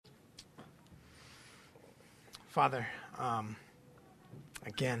Father,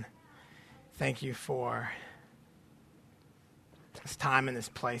 again, thank you for this time and this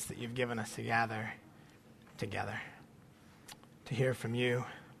place that you've given us to gather together, to hear from you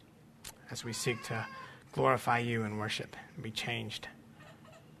as we seek to glorify you and worship and be changed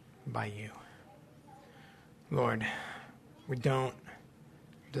by you. Lord, we don't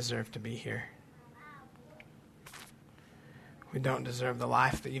deserve to be here. We don't deserve the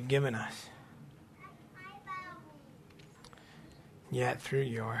life that you've given us. Yet through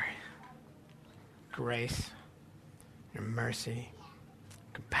your grace, your mercy,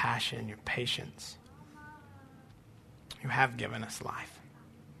 compassion, your patience, you have given us life.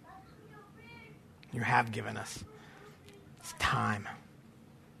 You have given us time.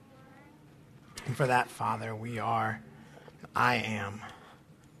 And for that, Father, I am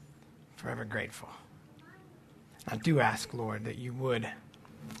forever grateful. I do ask, Lord, that you would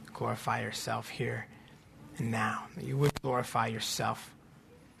glorify yourself here and now, that you would glorify yourself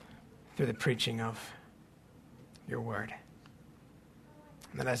through the preaching of your word.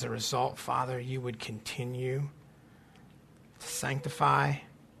 And that as a result, Father, you would continue to sanctify your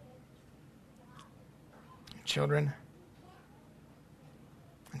children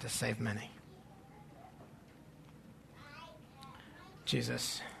and to save many.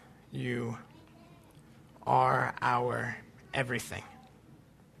 Jesus, you are our everything.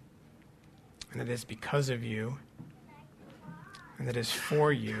 And it is because of you, and it is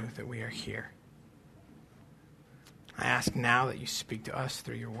for you that we are here. I ask now that you speak to us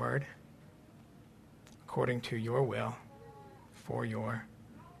through your word, according to your will, for your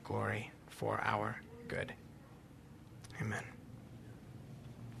glory, for our good. Amen.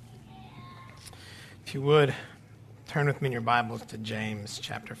 If you would, turn with me in your Bibles to James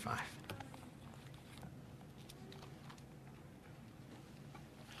chapter 5.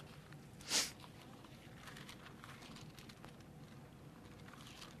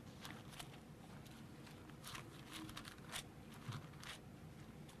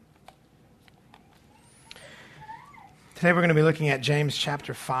 Today we're going to be looking at James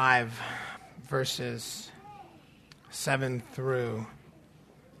chapter 5, verses 7 through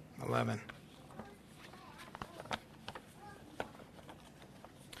 11.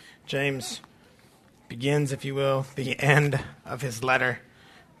 James begins, if you will, the end of his letter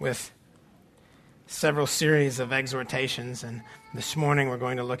with several series of exhortations, and this morning we're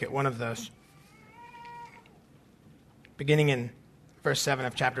going to look at one of those. Beginning in verse 7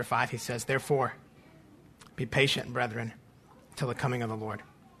 of chapter 5, he says, "Therefore, be patient, brethren, till the coming of the Lord.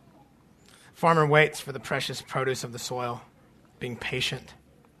 Farmer waits for the precious produce of the soil, being patient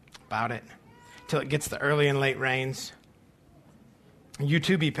about it, till it gets the early and late rains. You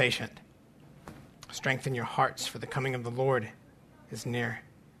too be patient. Strengthen your hearts, for the coming of the Lord is near.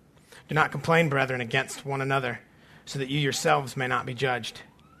 Do not complain, brethren, against one another, so that you yourselves may not be judged.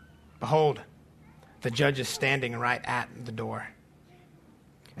 Behold, the judge is standing right at the door.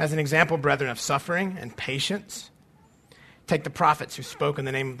 As an example, brethren, of suffering and patience, take the prophets who spoke in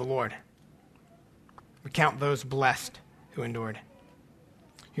the name of the Lord. We count those blessed who endured.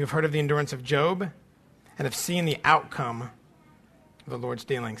 You have heard of the endurance of Job and have seen the outcome of the Lord's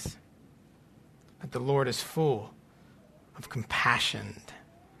dealings, that the Lord is full of compassion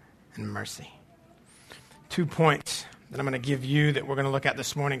and mercy." 2 points that I'm going to give you that we're going to look at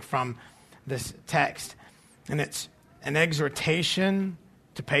this morning from this text. And it's an exhortation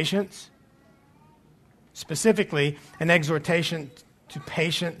to patience, specifically an exhortation to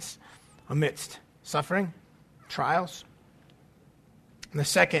patience amidst suffering, trials. And the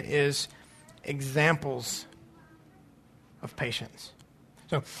second is examples of patience.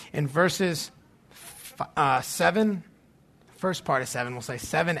 So in verses 7, first part of 7, we'll say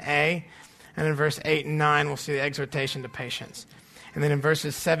 7a, and in verse 8 and 9, we'll see the exhortation to patience. And then in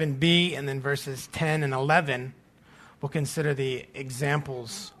verses 7b and then verses 10 and 11, we'll consider the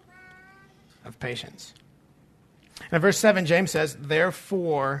examples of patience. And in verse 7, James says,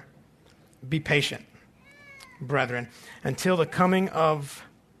 "Therefore, be patient, brethren, until the coming of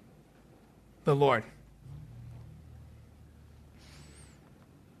the Lord."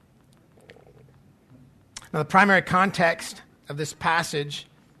 Now, the primary context of this passage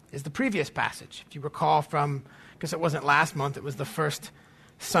is the previous passage. If you recall from, because it wasn't last month, it was the first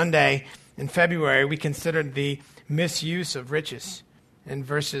Sunday in February, we considered the misuse of riches in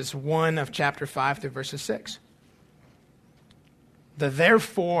verses 1 of chapter 5 through verses 6. The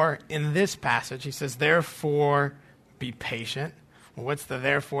therefore in this passage, he says, "Therefore be patient." Well, what's the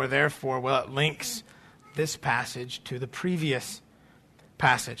therefore? Well, it links this passage to the previous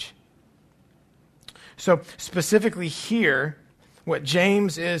passage. So specifically here, what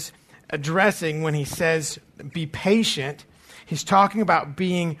James is addressing when he says be patient. He's talking about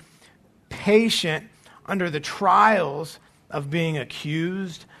being patient under the trials of being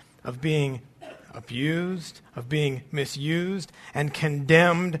accused, of being abused, of being misused, and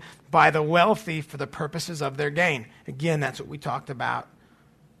condemned by the wealthy for the purposes of their gain. Again, that's what we talked about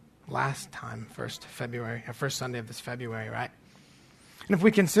last time, first Sunday of this February, right? And if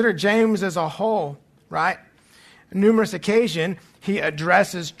we consider James as a whole, right, on numerous occasions, he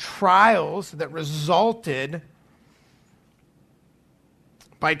addresses trials that resulted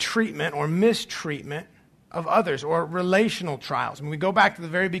by treatment or mistreatment of others, or relational trials. When we go back to the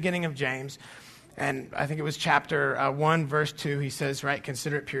very beginning of James, and I think it was chapter 1, verse 2, he says, right,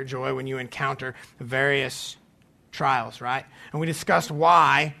 consider it pure joy when you encounter various trials, right? And we discussed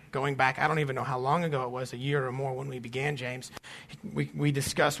why, going back, I don't even know how long ago it was, a year or more when we began James, we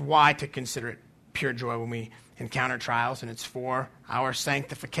discussed why to consider it pure joy when we encounter trials, and it's for our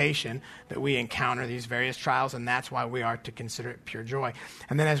sanctification that we encounter these various trials, and that's why we are to consider it pure joy.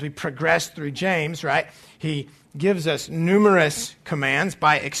 And then as we progress through James, right, he gives us numerous commands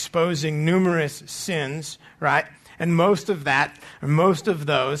by exposing numerous sins, right? And most of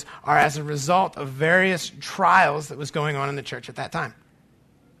those are as a result of various trials that was going on in the church at that time.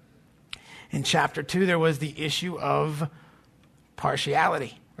 In chapter 2, there was the issue of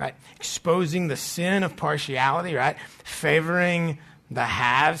partiality, right? Exposing the sin of partiality, right? Favoring the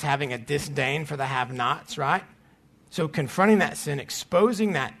haves, having a disdain for the have-nots, right? So confronting that sin,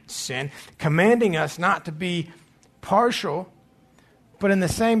 exposing that sin, commanding us not to be partial, but in the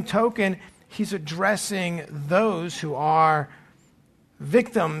same token, he's addressing those who are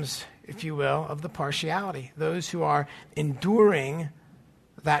victims, if you will, of the partiality, those who are enduring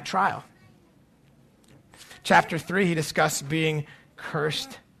that trial. Chapter 3, he discussed being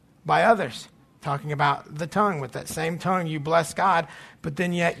cursed by others, talking about the tongue. With that same tongue, you bless God, but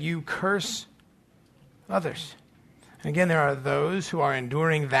then yet you curse others. And again, there are those who are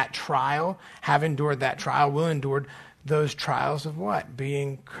enduring that trial, have endured that trial, will endure those trials of what?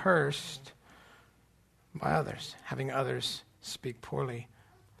 Being cursed by others, having others speak poorly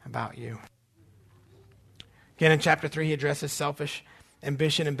about you. Again, in chapter 3, he addresses selfish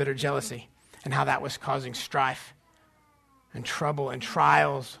ambition and bitter jealousy and how that was causing strife and trouble and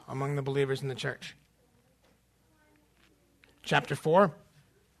trials among the believers in the church. Chapter 4,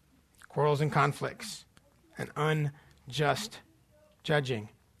 quarrels and conflicts and unjust judging.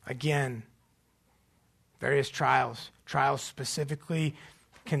 Again, various trials specifically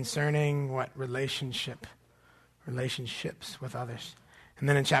concerning what? Relationships with others. And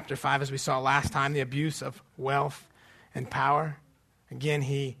then in chapter 5, as we saw last time, the abuse of wealth and power. Again,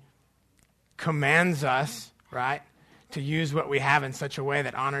 he commands us, right, to use what we have in such a way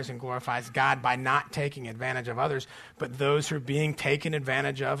that honors and glorifies God by not taking advantage of others, but those who are being taken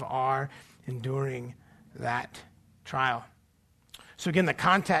advantage of are enduring that trial. So again, the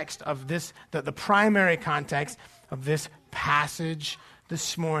context of this, the primary context of this passage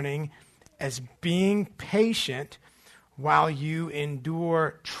this morning as being patient while you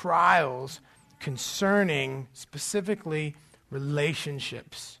endure trials concerning specifically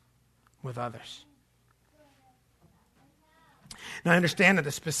relationships with others. Now, I understand that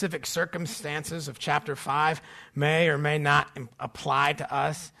the specific circumstances of chapter 5 may or may not apply to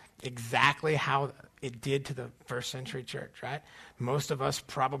us exactly how it did to the first century church, right? Most of us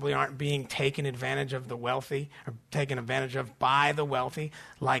probably aren't being taken advantage of the wealthy or taken advantage of by the wealthy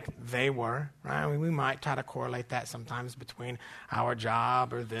like they were, right? I mean, we might try to correlate that sometimes between our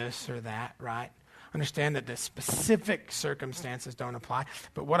job or this or that, right? Understand that the specific circumstances don't apply.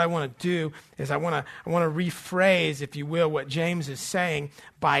 But what I want to do is I want to rephrase, if you will, what James is saying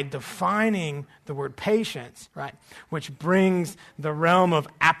by defining the word patience, right? Which brings the realm of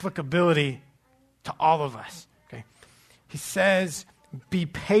applicability to all of us. Okay? He says, be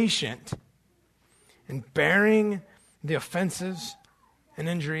patient in bearing the offenses and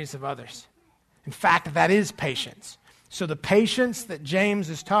injuries of others. In fact, that is patience. So the patience that James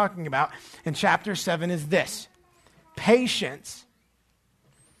is talking about in chapter 7 is this. Patience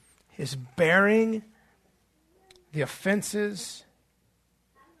is bearing the offenses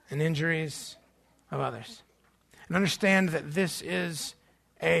and injuries of others. And understand that this is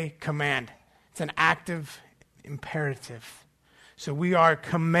a command. It's an active imperative. So we are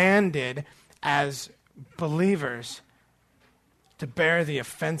commanded as believers to bear the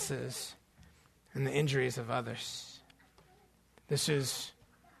offenses and the injuries of others. This is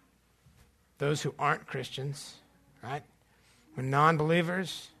those who aren't Christians, right? When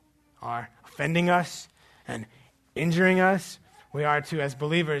non-believers are offending us and injuring us, we are to, as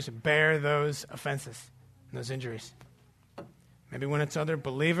believers, bear those offenses and those injuries. maybe when it's other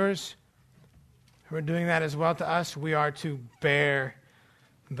believers who are doing that as well to us, we are to bear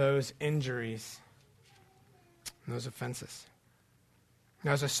those injuries and those offenses.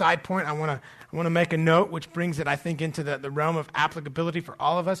 Now, as a side point, I want to make a note which brings it, I think, into the realm of applicability for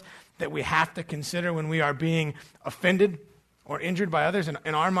all of us that we have to consider when we are being offended or injured by others,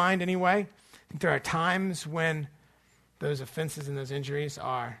 in our mind anyway. I think there are times when those offenses and those injuries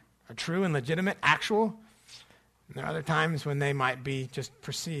are true and legitimate, actual. And there are other times when they might be just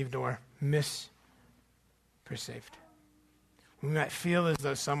perceived or misperceived. We might feel as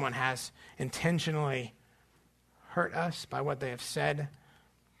though someone has intentionally hurt us by what they have said,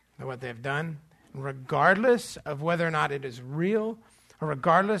 by what they have done, regardless of whether or not it is real, or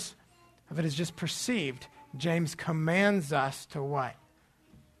regardless if it is just perceived. James commands us to what?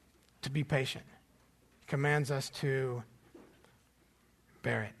 To be patient. He commands us to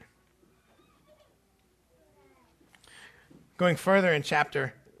bear it. Going further in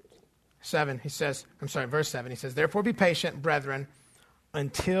chapter 7, verse 7, he says, "Therefore be patient, brethren,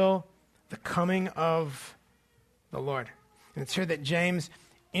 until the coming of the Lord." And it's here that James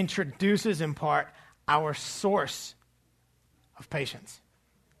introduces in part our source of patience.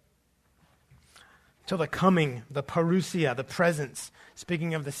 Till the coming, the parousia, the presence,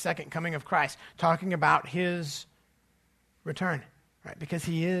 speaking of the second coming of Christ, talking about his return, right? Because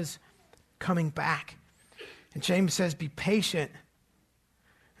he is coming back. And James says, be patient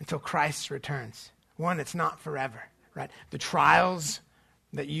until Christ returns. One, it's not forever, right? The trials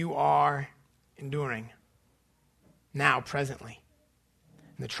that you are enduring now, presently,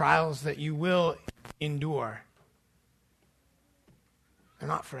 and the trials that you will endure, they're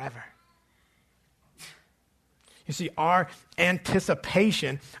not forever. You see, our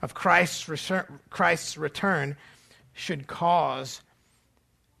anticipation of Christ's return should cause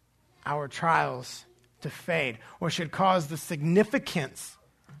our trials to fade, or should cause the significance,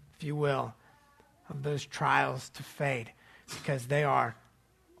 if you will, of those trials to fade, because they are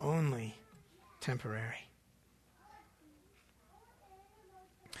only temporary.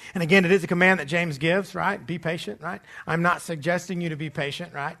 And again, it is a command that James gives, right? Be patient, right? I'm not suggesting you to be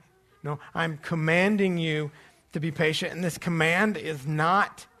patient, right? No, I'm commanding you to be patient, and this command is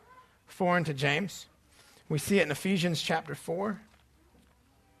not foreign to James. We see it in Ephesians chapter 4.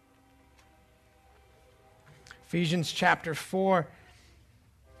 Ephesians chapter 4.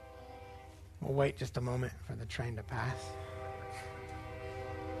 We'll wait just a moment for the train to pass.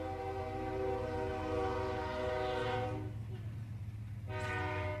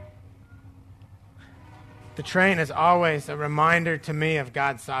 The train is always a reminder to me of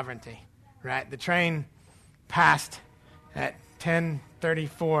God's sovereignty, right? The train passed at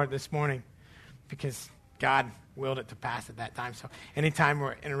 10:34 this morning because God willed it to pass at that time. So anytime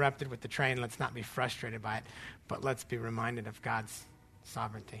we're interrupted with the train, let's not be frustrated by it, but let's be reminded of God's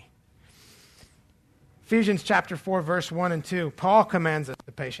sovereignty. Ephesians chapter 4, verse 1 and 2, Paul commands us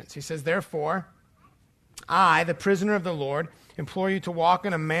to patience. He says, "Therefore, I, the prisoner of the Lord, implore you to walk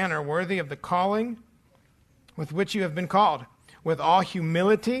in a manner worthy of the calling with which you have been called, with all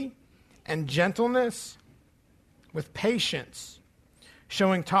humility and gentleness, with patience,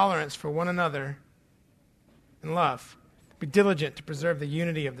 showing tolerance for one another in love. Be diligent to preserve the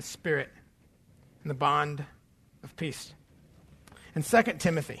unity of the Spirit and the bond of peace." In 2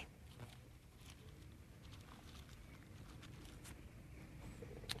 Timothy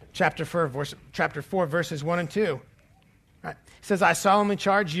chapter 4, verses 1 and 2. Right. It says, "I solemnly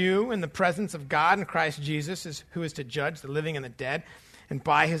charge you in the presence of God and Christ Jesus, who is to judge the living and the dead, and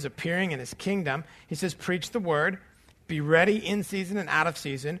by his appearing in his kingdom," he says, "preach the word, be ready in season and out of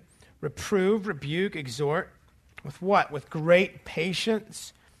season, reprove, rebuke, exhort," with what? With great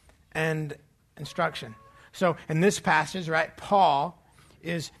patience and instruction. So in this passage, right, Paul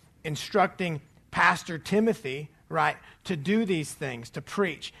is instructing Pastor Timothy, right, to do these things, to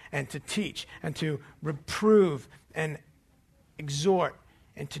preach and to teach and to reprove and exhort,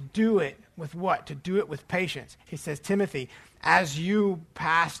 and to do it with what? To do it with patience. He says, Timothy, as you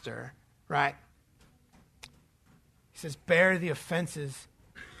pastor, right? He says, bear the offenses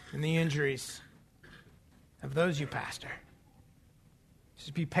and the injuries of those you pastor.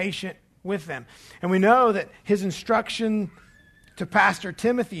 Just be patient with them. And we know that his instruction to Pastor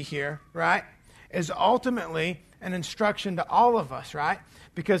Timothy here, right, is ultimately an instruction to all of us, right?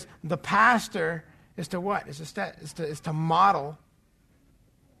 Because the pastor is to what? Is to model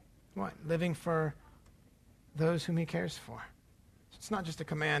what? Living for those whom he cares for. It's not just a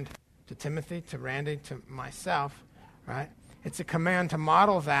command to Timothy, to Randy, to myself, right? It's a command to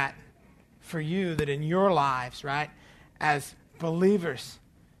model that for you, that in your lives, right, as believers,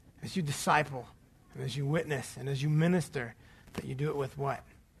 as you disciple, and as you witness, and as you minister, that you do it with what?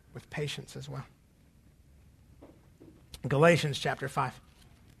 With patience as well. Galatians chapter 5.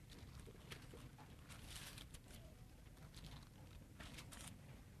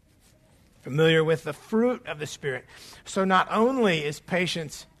 Familiar with the fruit of the Spirit. So not only is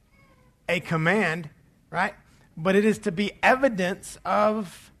patience a command, right? But it is to be evidence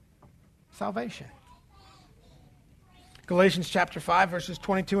of salvation. Galatians chapter 5, verses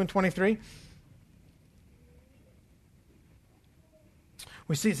 22 and 23.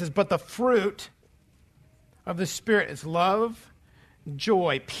 We see it says, but the fruit of the Spirit is love,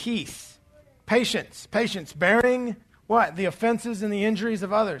 joy, peace, patience, bearing what? The offenses and the injuries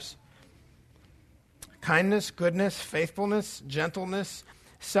of others. Kindness, goodness, faithfulness, gentleness,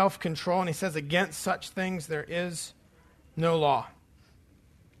 self-control. And he says, against such things there is no law.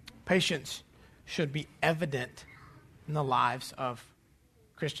 Patience should be evident in the lives of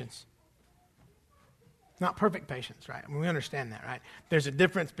Christians. Not perfect patience, right? I mean, we understand that, right? There's a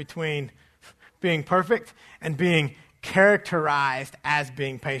difference between being perfect and being characterized as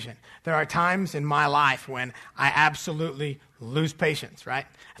being patient. There are times in my life when I absolutely lose patience, right?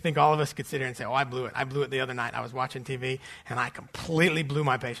 I think all of us could sit here and say, oh, I blew it. I blew it the other night. I was watching TV and I completely blew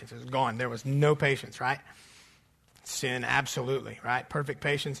my patience. It was gone. There was no patience, right? Sin, absolutely, right? Perfect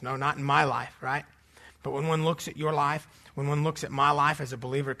patience, no, not in my life, right? But when one looks at your life, when one looks at my life as a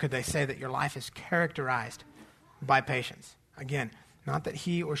believer, could they say that your life is characterized by patience? Again, not that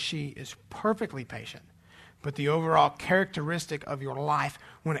he or she is perfectly patient, but the overall characteristic of your life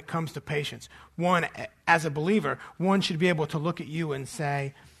when it comes to patience. One, as a believer, one should be able to look at you and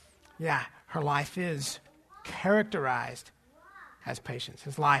say, yeah, her life is characterized as patience.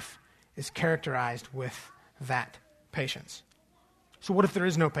 His life is characterized with that patience. So what if there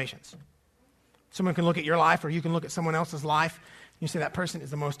is no patience? Someone can look at your life, or you can look at someone else's life, and you say that person is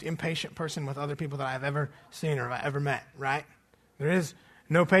the most impatient person with other people that I've ever seen or I've ever met, right? There is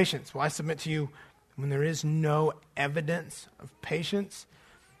no patience. Well, I submit to you, when there is no evidence of patience,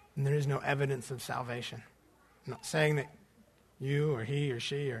 then there is no evidence of salvation. I'm not saying that you or he or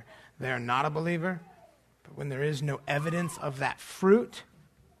she or they are not a believer, but when there is no evidence of that fruit,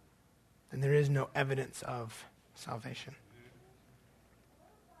 then there is no evidence of salvation.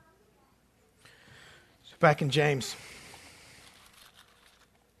 So back in James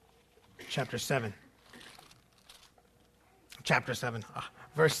chapter 7.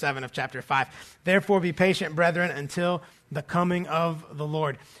 Verse 7 of chapter 5. Therefore be patient, brethren, until the coming of the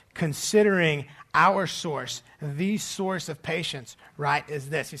Lord. Considering our source, the source of patience, right, is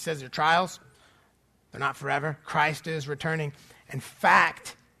this. He says your trials, they're not forever. Christ is returning. In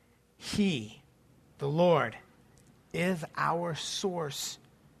fact, he, the Lord, is our source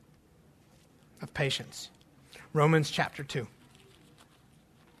of patience. Romans chapter 2.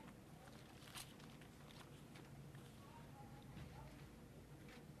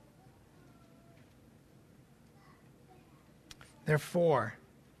 Therefore,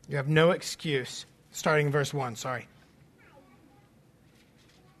 you have no excuse. Starting verse 1, sorry.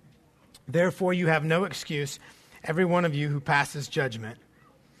 Therefore, you have no excuse, every one of you who passes judgment.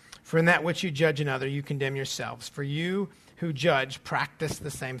 For in that which you judge another, you condemn yourselves. For you who judge practice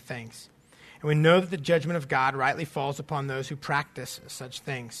the same things. And we know that the judgment of God rightly falls upon those who practice such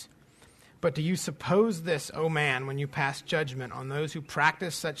things. But do you suppose this, O man, when you pass judgment on those who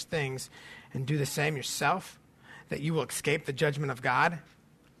practice such things and do the same yourself, that you will escape the judgment of God?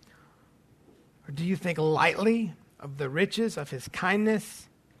 Or do you think lightly of the riches of his kindness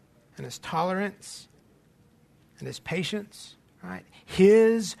and his tolerance and his patience? Right?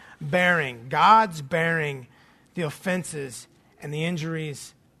 His bearing, God's bearing the offenses and the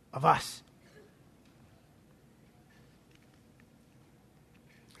injuries of us.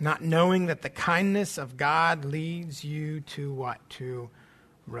 Not knowing that the kindness of God leads you to what? To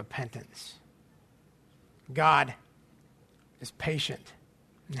repentance. God is patient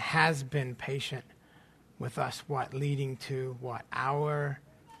and has been patient with us, what? Leading to what? Our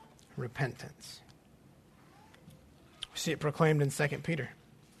repentance. We see it proclaimed in 2 Peter.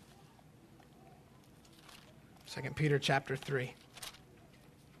 2 Peter chapter 3.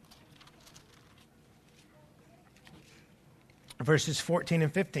 Verses 14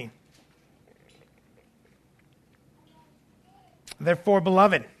 and 15. Therefore,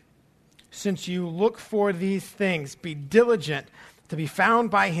 beloved, since you look for these things, be diligent to be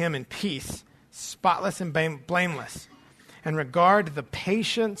found by him in peace, spotless and blameless, and regard the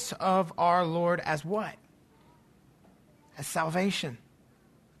patience of our Lord as what? As salvation.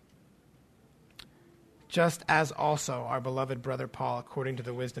 Just as also our beloved brother Paul, according to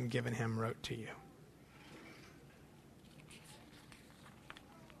the wisdom given him, wrote to you.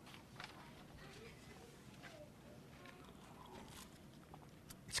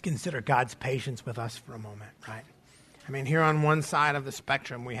 consider God's patience with us for a moment, right? I mean, here on one side of the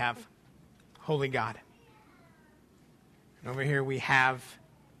spectrum, we have holy God. And over here we have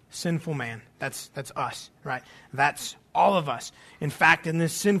sinful man. That's us, right? That's all of us. In fact, in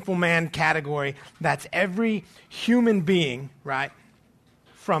this sinful man category, that's every human being, right?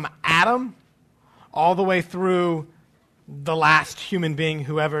 From Adam all the way through the last human being,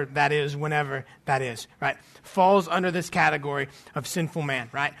 whoever that is, whenever that is, right? Falls under this category of sinful man,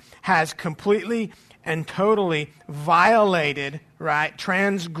 right? Has completely and totally violated, right?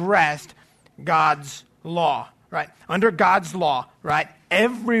 Transgressed God's law, right? Under God's law, right?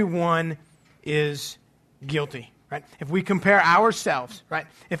 Everyone is guilty, right? If we compare ourselves, right?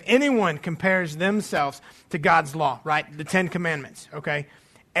 If anyone compares themselves to God's law, right? The Ten Commandments, okay?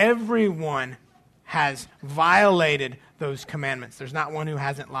 Everyone has violated those commandments. There's not one who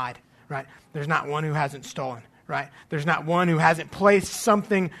hasn't lied, right? There's not one who hasn't stolen, right? There's not one who hasn't placed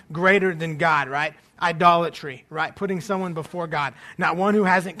something greater than God, right? Idolatry, right? Putting someone before God. Not one who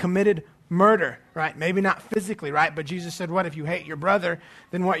hasn't committed murder, right? Maybe not physically, right? But Jesus said, what? If you hate your brother,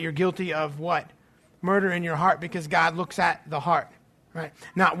 then what? You're guilty of what? Murder in your heart, because God looks at the heart, right?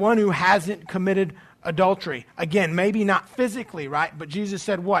 Not one who hasn't committed adultery. Again, maybe not physically, right? But Jesus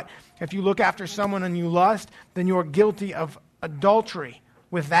said what? If you look after someone and you lust, then you're guilty of adultery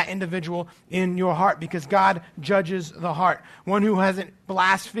with that individual in your heart, because God judges the heart. One who hasn't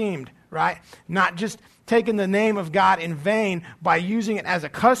blasphemed, right? Not just taken the name of God in vain by using it as a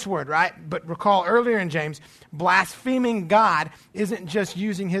cuss word, right? But recall earlier in James, blaspheming God isn't just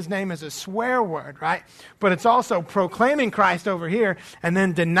using his name as a swear word, right? But it's also proclaiming Christ over here and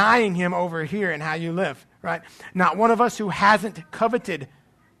then denying him over here in how you live, right? Not one of us who hasn't coveted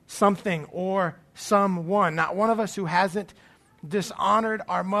something or someone. Not one of us who hasn't dishonored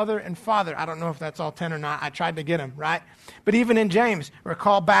our mother and father. I don't know if that's all 10 or not. I tried to get them, right? But even in James,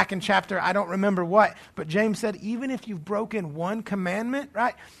 recall back in chapter, I don't remember what, but James said, even if you've broken one commandment,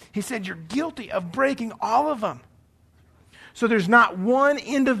 right? He said, you're guilty of breaking all of them. So there's not one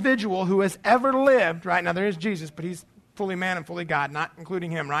individual who has ever lived, right? Now there is Jesus, but he's fully man and fully God, not including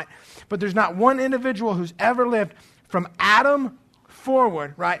him, right? But there's not one individual who's ever lived from Adam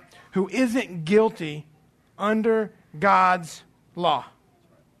forward, right? Who isn't guilty under God's law.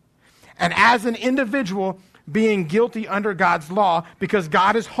 And as an individual being guilty under God's law, because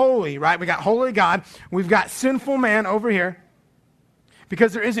God is holy, right? We got holy God. We've got sinful man over here.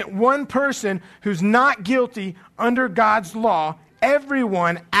 Because there isn't one person who's not guilty under God's law.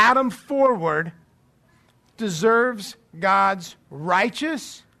 Everyone, Adam forward, deserves God's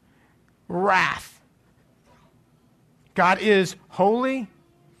righteous wrath. God is holy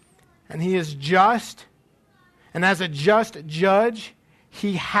and he is just. And as a just judge,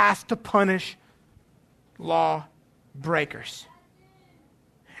 he has to punish law breakers.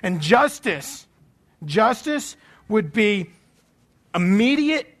 And justice would be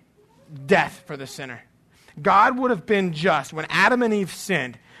immediate death for the sinner. God would have been just. When Adam and Eve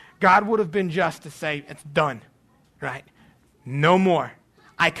sinned, God would have been just to say, it's done, right? No more.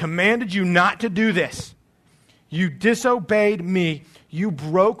 I commanded you not to do this. You disobeyed me. You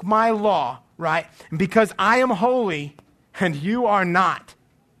broke my law. Right? And because I am holy and you are not,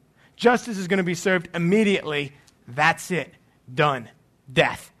 justice is going to be served immediately. That's it. Done.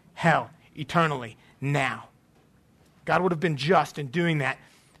 Death. Hell. Eternally. Now. God would have been just in doing that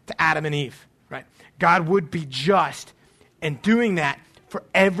to Adam and Eve. Right? God would be just in doing that for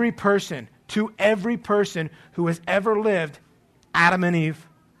every person, to every person who has ever lived, Adam and Eve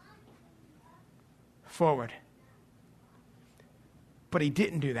forward. But he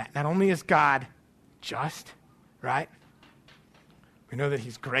didn't do that. Not only is God just, right? We know that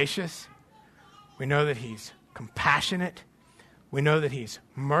he's gracious. We know that he's compassionate. We know that he's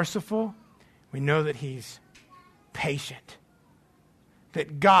merciful. We know that he's patient.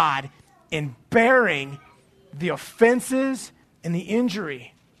 That God, in bearing the offenses and the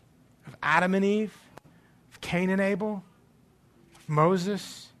injury of Adam and Eve, of Cain and Abel, of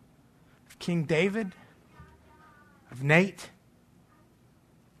Moses, of King David, of Nate,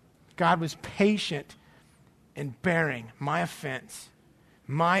 God was patient in bearing my offense,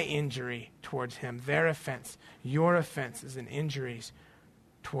 my injury towards him, their offense, your offenses and injuries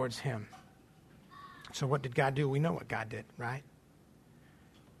towards him. So what did God do? We know what God did, right?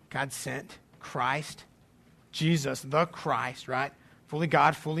 God sent Christ, Jesus, the Christ, right? Fully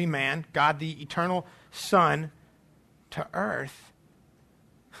God, fully man, God the eternal Son, to earth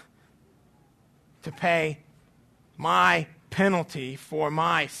to pay my penalty for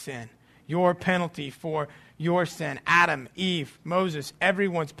my sin, your penalty for your sin, Adam, Eve, Moses,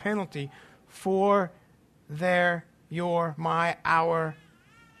 everyone's penalty for their, your, my, our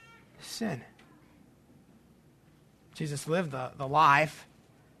sin. Jesus lived the life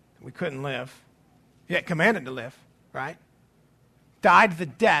that we couldn't live, yet commanded to live, right? Died the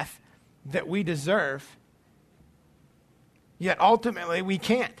death that we deserve, yet ultimately we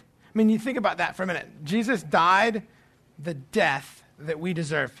can't. I mean, you think about that for a minute. Jesus died the death that we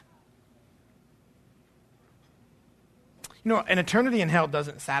deserve. You know, an eternity in hell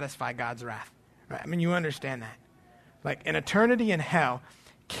doesn't satisfy God's wrath, right? I mean, you understand that. Like, an eternity in hell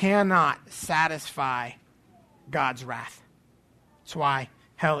cannot satisfy God's wrath. That's why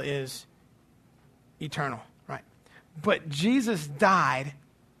hell is eternal, right? But Jesus died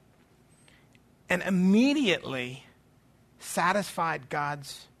and immediately satisfied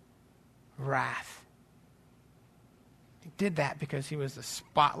God's wrath. He did that because he was the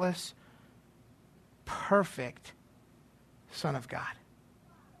spotless, perfect Son of God.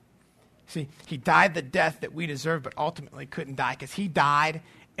 See, he died the death that we deserve, but ultimately couldn't die because he died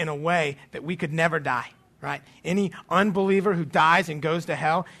in a way that we could never die, right? Any unbeliever who dies and goes to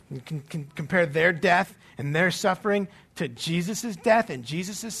hell, you can compare their death and their suffering to Jesus' death and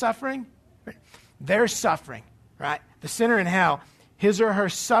Jesus' suffering. Right? Their suffering, right? The sinner in hell, his or her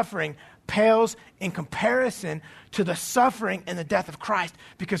suffering pales in comparison to the suffering and the death of Christ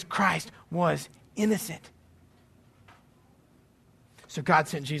because Christ was innocent. So God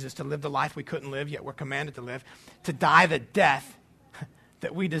sent Jesus to live the life we couldn't live, yet we're commanded to live, to die the death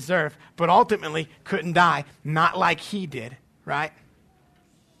that we deserve, but ultimately couldn't die, not like he did, right?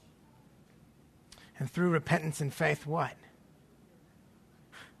 And through repentance and faith, what?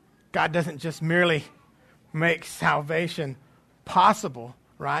 God doesn't just merely make salvation possible,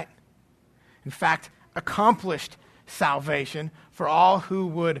 right? In fact, accomplished salvation for all who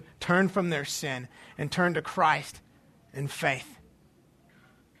would turn from their sin and turn to Christ in faith.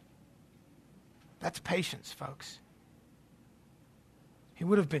 That's patience, folks. He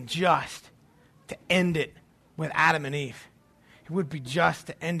would have been just to end it with Adam and Eve. He would be just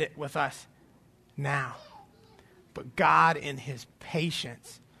to end it with us now. But God, in his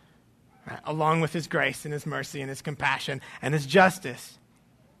patience, right, along with his grace and his mercy and his compassion and his justice,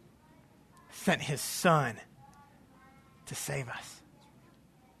 sent his Son to save us.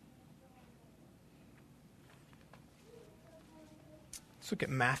 Let's look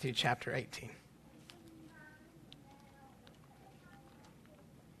at Matthew chapter 18.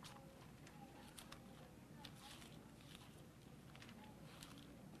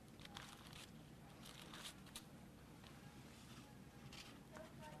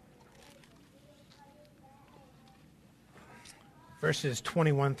 Verses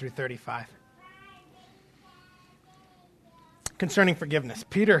 21 through 35. Concerning forgiveness,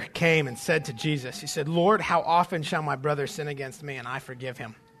 Peter came and said to Jesus, he said, Lord, how often shall my brother sin against me and I forgive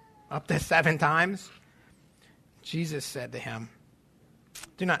him? Up to 7 times? Jesus said to him,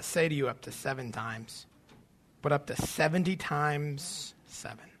 do not say to you up to 7 times, but up to 70 times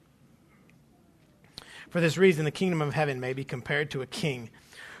 7. For this reason, the kingdom of heaven may be compared to a king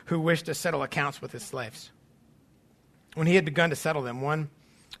who wished to settle accounts with his slaves. When he had begun to settle them, one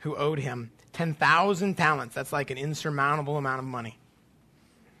who owed him 10,000 talents, that's like an insurmountable amount of money,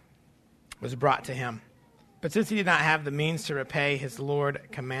 was brought to him. But since he did not have the means to repay, his Lord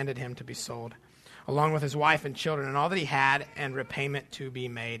commanded him to be sold, along with his wife and children and all that he had, and repayment to be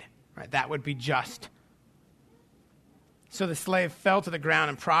made. Right? That would be just. So the slave fell to the ground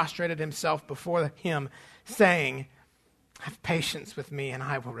and prostrated himself before him, saying, have patience with me, and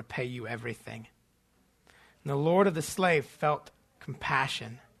I will repay you everything. And the Lord of the slave felt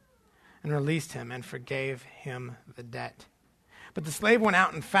compassion and released him and forgave him the debt. But the slave went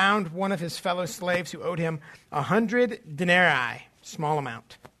out and found one of his fellow slaves who owed him 100 denarii, small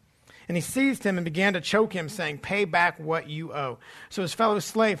amount. And he seized him and began to choke him, saying, pay back what you owe. So his fellow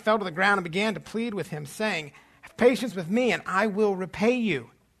slave fell to the ground and began to plead with him, saying, have patience with me, and I will repay you.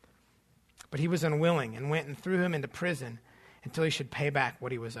 But he was unwilling and went and threw him into prison until he should pay back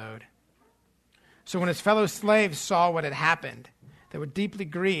what he was owed. So when his fellow slaves saw what had happened, they were deeply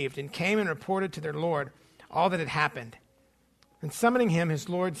grieved and came and reported to their Lord all that had happened. And summoning him, his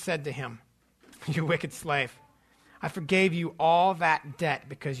Lord said to him, you wicked slave, I forgave you all that debt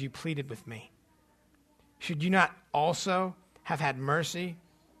because you pleaded with me. Should you not also have had mercy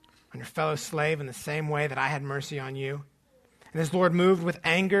on your fellow slave in the same way that I had mercy on you? And his Lord, moved with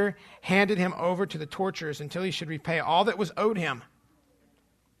anger, handed him over to the torturers until he should repay all that was owed him.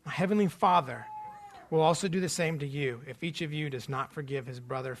 My heavenly Father will also do the same to you if each of you does not forgive his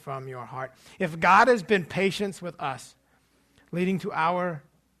brother from your heart. If God has been patient with us, leading to our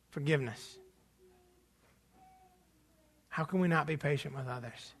forgiveness, how can we not be patient with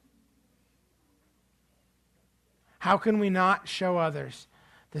others? How can we not show others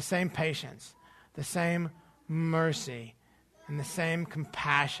the same patience, the same mercy, and the same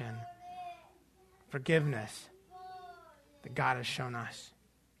compassion, forgiveness that God has shown us.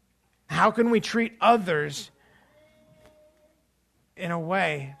 How can we treat others in a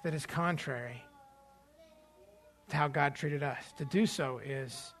way that is contrary to how God treated us? To do so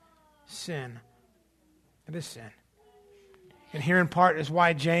is sin. It is sin. And here in part is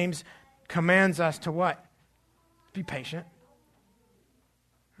why James commands us to what? Be patient.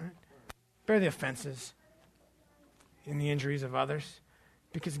 Right? Bear the offenses and the injuries of others,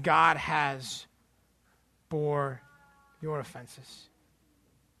 because God has bore your offenses,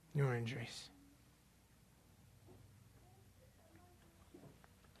 your injuries.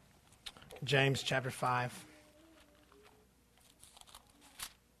 James chapter 5.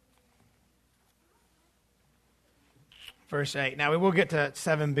 Verse 8. Now we will get to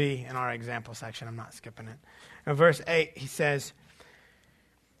 7b in our example section. I'm not skipping it. In verse 8, he says,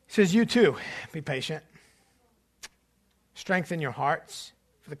 you too, be patient. Strengthen your hearts,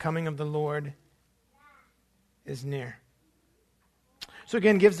 for the coming of the Lord is near. So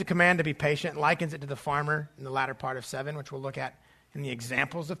again, gives the command to be patient, likens it to the farmer in the latter part of 7, which we'll look at in the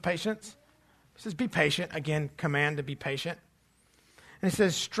examples of patience. It says, be patient. Again, command to be patient. And it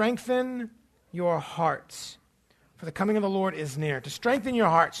says, strengthen your hearts, for the coming of the Lord is near. To strengthen your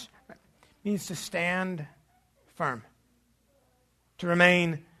hearts means to stand firm, to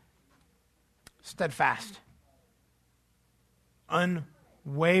remain steadfast,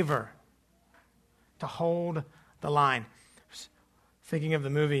 unwaver, to hold the line. Thinking of the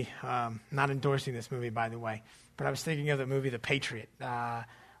movie, not endorsing this movie, by the way, but I was thinking of the movie The Patriot,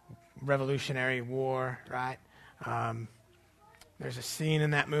 Revolutionary War, right? There's a scene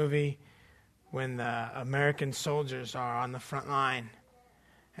in that movie when the American soldiers are on the front line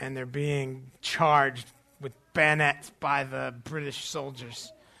and they're being charged with bayonets by the British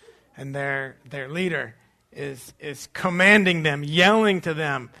soldiers. And their leader is commanding them, yelling to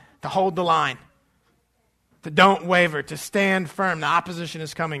them to hold the line, to don't waver, to stand firm. The opposition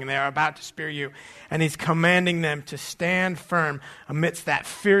is coming and they are about to spear you. And he's commanding them to stand firm amidst that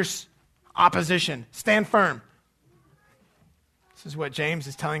fierce opposition. Stand firm. This is what James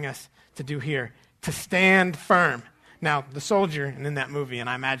is telling us to do here, to stand firm. Now, the soldier, and in that movie, and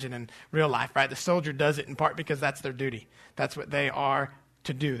I imagine in real life, right, the soldier does it in part because that's their duty. That's what they are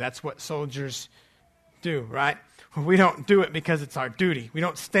to do. That's what soldiers do, right? We don't do it because it's our duty. We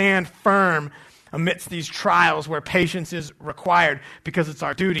don't stand firm amidst these trials where patience is required because it's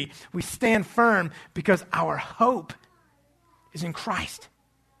our duty. We stand firm because our hope is in Christ.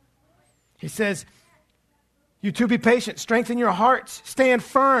 He says, you too be patient, strengthen your hearts, stand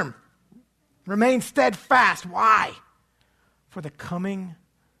firm, remain steadfast. Why? For the coming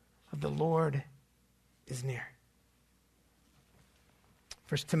of the Lord is near.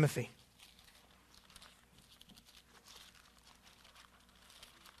 1 Timothy.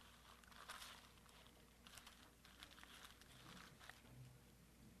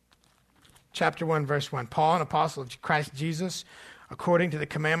 Chapter 1, verse 1. Paul, an apostle of Christ Jesus, according to the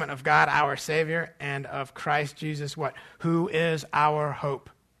commandment of God our Savior, and of Christ Jesus, what? Who is our hope.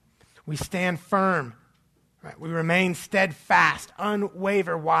 We stand firm. Right? We remain steadfast,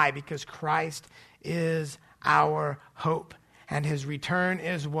 unwaver. Why? Because Christ is our hope. And his return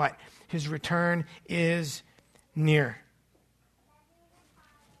is what? His return is near.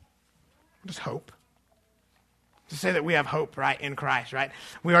 What is hope? To say that we have hope, right, in Christ, right?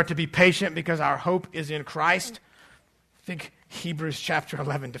 We are to be patient because our hope is in Christ. I think Hebrews chapter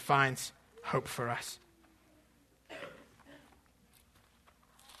 11 defines hope for us.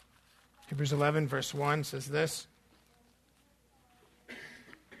 Hebrews 11, verse 1 says this.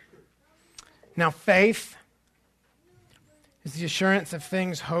 Now faith is the assurance of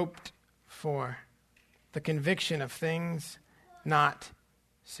things hoped for, the conviction of things not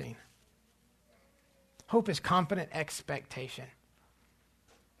seen. Hope is confident expectation.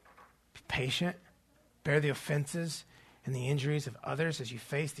 Be patient, bear the offenses and the injuries of others as you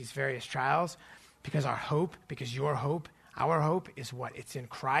face these various trials, because our hope, because your hope, our hope is what? It's in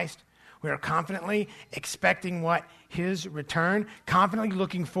Christ. We are confidently expecting what? His return. Confidently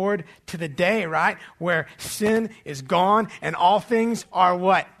looking forward to the day, right? Where sin is gone and all things are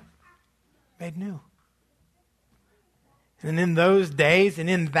what? Made new. And in those days, and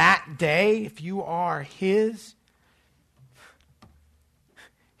in that day, if you are his,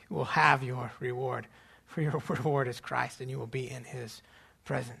 you will have your reward. For your reward is Christ, and you will be in his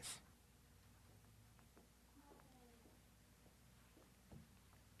presence.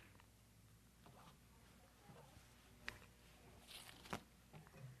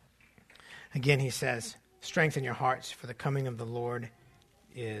 Again, he says, strengthen your hearts, for the coming of the Lord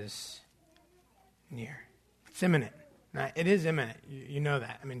is near. It's imminent. Right? It is imminent. You know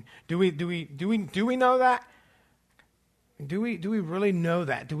that. I mean, do we know that? Do we really know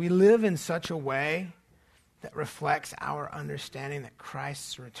that? Do we live in such a way that reflects our understanding that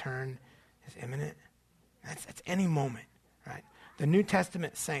Christ's return is imminent? That's any moment, right? The New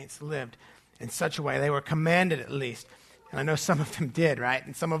Testament saints lived in such a way, they were commanded at least, and I know some of them did, right?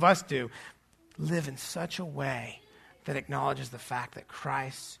 And some of us do, live in such a way that acknowledges the fact that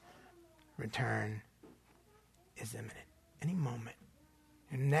Christ's return is imminent. Any moment,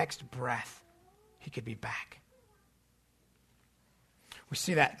 your next breath, he could be back. We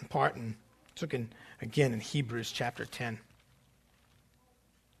see that in part again in Hebrews chapter 10.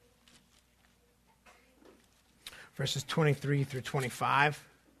 Verses 23 through 25.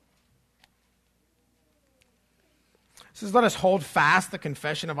 It says, "Let us hold fast the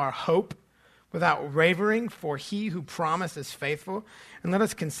confession of our hope without wavering, for he who promised is faithful. And let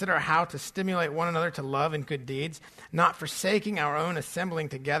us consider how to stimulate one another to love and good deeds, not forsaking our own assembling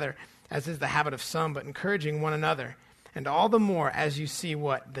together, as is the habit of some, but encouraging one another. And all the more as you see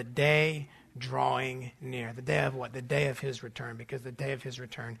what? The day drawing near." The day of what? The day of his return, because the day of his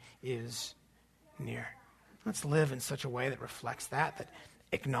return is near. Let's live in such a way that reflects that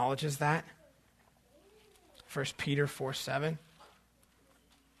acknowledges that. 1 Peter 4:7.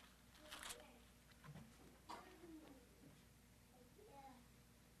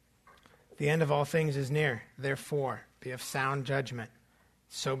 "The end of all things is near. Therefore, be of sound judgment,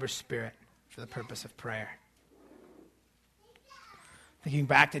 sober spirit, for the purpose of prayer." Thinking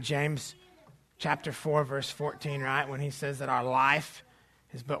back to James chapter 4, verse 14, right? When he says that our life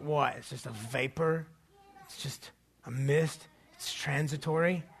is but what? It's just a vapor. It's just a mist. It's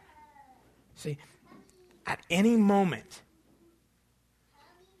transitory. See, at any moment,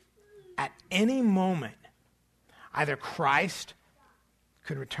 either Christ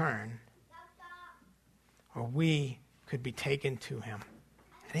could return or we could be taken to him.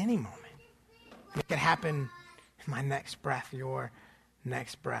 At any moment. It could happen in my next breath, your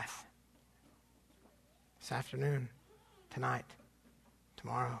next breath. This afternoon, tonight,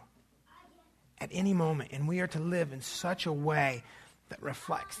 tomorrow. At any moment. And we are to live in such a way that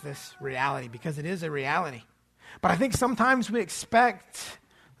reflects this reality, because it is a reality. But I think sometimes we expect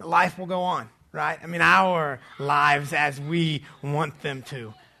that life will go on, right? I mean, our lives as we want them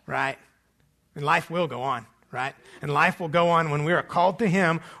to, right? And life will go on, right? And life will go on when we are called to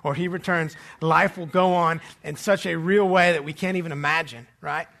him or he returns. Life will go on in such a real way that we can't even imagine,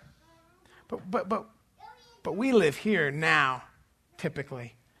 right? But we live here now,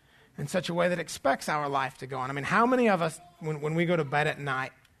 typically, in such a way that expects our life to go on. I mean, how many of us, when we go to bed at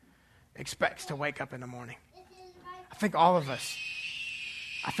night, expects to wake up in the morning? I think all of us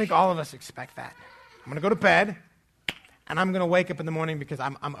expect that. I'm going to go to bed, and I'm going to wake up in the morning because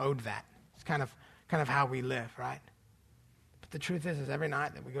I'm owed that. It's kind of how we live, right? But the truth is every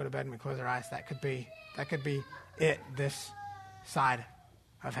night that we go to bed and we close our eyes, that could be it this side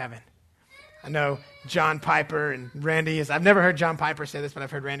of heaven. I know John Piper and Randy I've never heard John Piper say this, but I've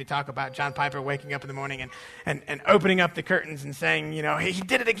heard Randy talk about John Piper waking up in the morning and opening up the curtains and saying, hey, he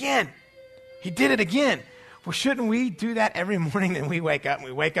did it again. He did it again. Well, shouldn't we do that every morning that we wake up? And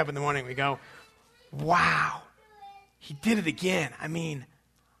we wake up in the morning and we go, wow, he did it again. I mean,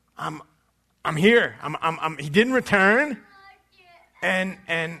 I'm here. He didn't return,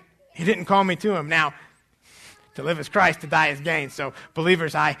 and he didn't call me to him. Now, to live is Christ, to die is gain. So,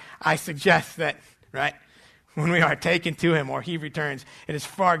 believers, I suggest that, right, when we are taken to him or he returns, it is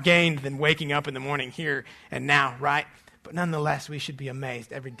far gained than waking up in the morning here and now, right? But nonetheless, we should be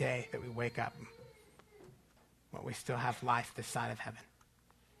amazed every day that we wake up. But we still have life this side of heaven.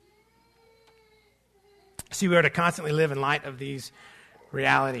 See, we are to constantly live in light of these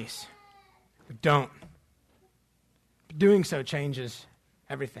realities. We don't. Doing so changes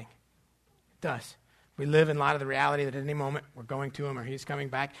everything. It does. We live in light of the reality that at any moment we're going to him or he's coming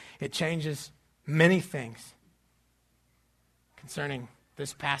back. It changes many things concerning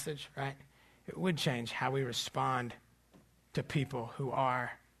this passage, right? It would change how we respond to people who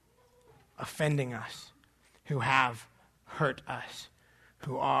are offending us, who have hurt us,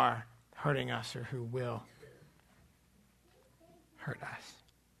 who are hurting us, or who will hurt us.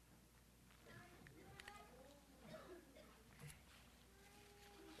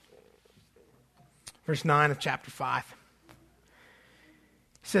 Verse 9 of chapter 5.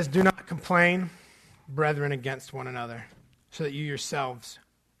 He says, "Do not complain, brethren, against one another, so that you yourselves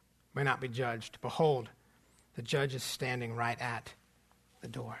may not be judged. Behold, the judge is standing right at the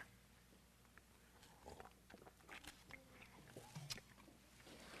door."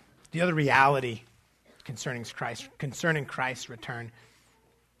 The other reality concerning Christ's return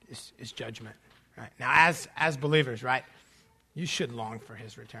is judgment. Right? Now, as believers, right, you should long for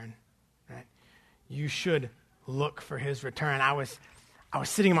his return. Right? You should look for his return. I was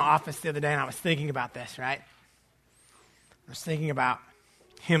sitting in my office the other day, and I was thinking about this, right? I was thinking about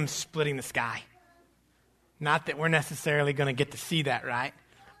him splitting the sky. Not that we're necessarily going to get to see that, right?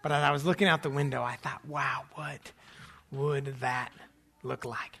 But as I was looking out the window, I thought, wow, what would that look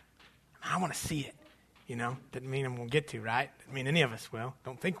like? I want to see it, Doesn't mean we'll get to, right? Doesn't mean any of us will.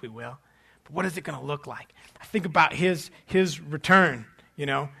 Don't think we will. But what is it going to look like? I think about his return,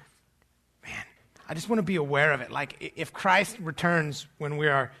 Man, I just want to be aware of it. Like, if Christ returns when we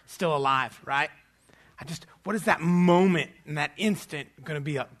are still alive, right? What is that moment and that instant going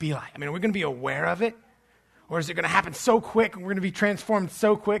to be like? I mean, are we going to be aware of it? Or is it going to happen so quick and we're going to be transformed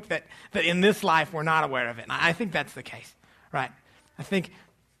so quick that in this life we're not aware of it? And I think that's the case, right? I think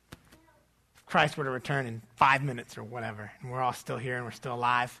if Christ were to return in 5 minutes or whatever, and we're all still here and we're still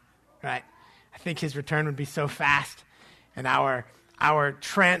alive, right? I think his return would be so fast, and our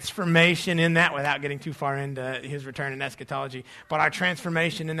transformation in that, without getting too far into his return and eschatology, but our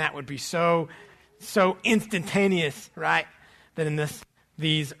transformation in that would be so instantaneous, right? That in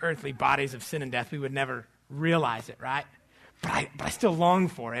these earthly bodies of sin and death, we would never realize it, right? But I still long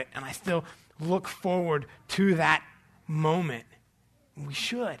for it, and I still look forward to that moment. We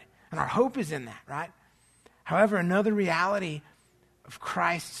should, and our hope is in that, right? However, another reality of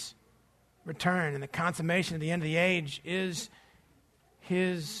Christ's return and the consummation of the end of the age is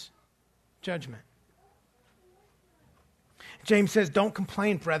his judgment. James says, don't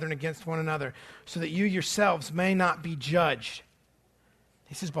complain, brethren, against one another, so that you yourselves may not be judged.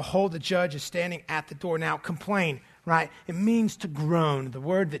 He says, behold, the judge is standing at the door. Now, complain, right? It means to groan. The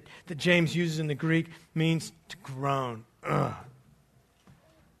word that James uses in the Greek means to groan. Ugh.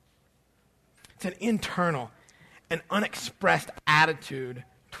 It's an internal and unexpressed attitude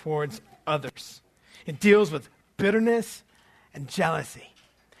towards others. It deals with bitterness and jealousy.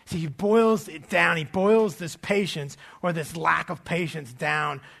 See, he boils it down. He boils this patience or this lack of patience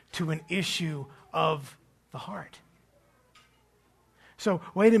down to an issue of the heart. So,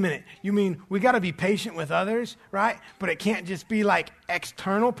 wait a minute. You mean we got to be patient with others, right? But it can't just be like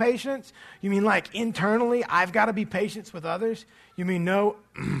external patience? You mean like internally, I've got to be patient with others? You mean no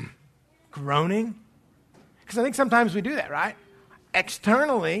groaning? Because I think sometimes we do that, right?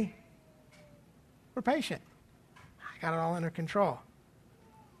 Externally, we're patient. I got it all under control.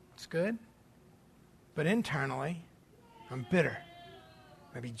 It's good. But internally, I'm bitter,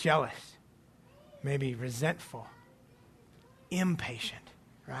 maybe jealous, maybe resentful, impatient,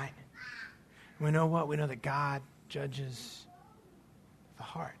 right? We know what? We know that God judges the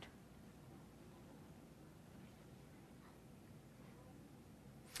heart.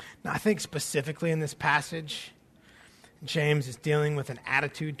 Now, I think specifically in this passage, James is dealing with an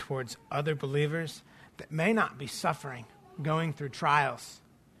attitude towards other believers that may not be suffering, going through trials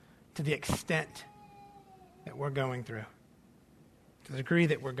to the extent that we're going through, to the degree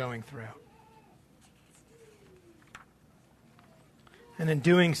that we're going through. And in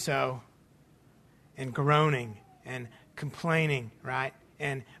doing so, and groaning and complaining, right,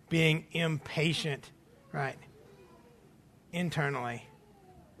 and being impatient, right, internally,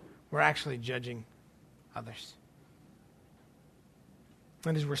 we're actually judging others.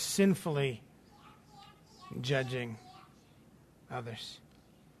 That is, we're sinfully judging others.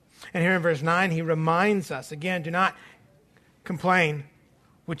 And here in verse 9, he reminds us, again, do not complain,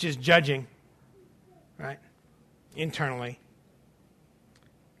 which is judging, right, internally.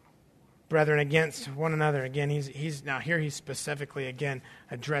 Brethren, against one another. Again, he's now here he's specifically, again,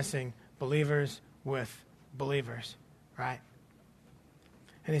 addressing believers with believers, right?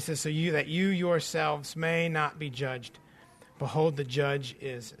 And he says, so that you yourselves may not be judged. Behold, the judge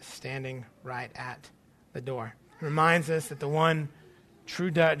is standing right at the door. It reminds us that the one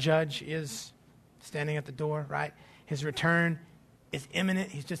true judge is standing at the door, right? His return is imminent.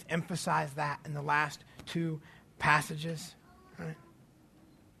 He's just emphasized that in the last two passages, right?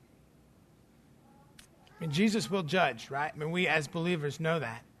 I mean, Jesus will judge, right? I mean, we as believers know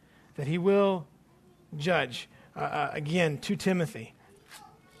that he will judge. Again, 2 Timothy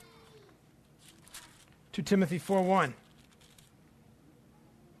 4:1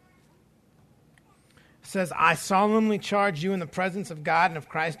 says, I solemnly charge you in the presence of God and of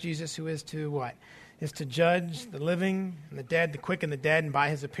Christ Jesus, who is to what? Is to judge the living and the dead, the quick and the dead, and by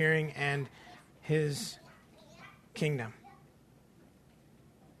his appearing and his kingdom.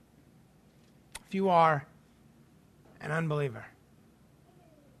 If you are an unbeliever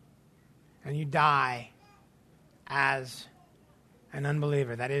and you die as an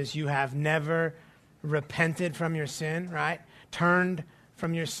unbeliever, that is, you have never repented from your sin, right? Turned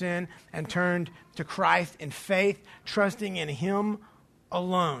from your sin and turned to Christ in faith, trusting in Him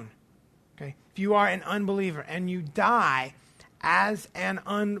alone. Okay? If you are an unbeliever and you die as an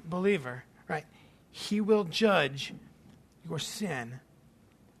unbeliever, right, He will judge your sin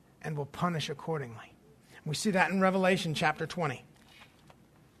and will punish accordingly. We see that in Revelation chapter 20.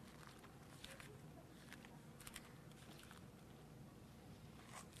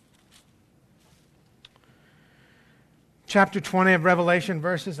 Chapter 20 of Revelation,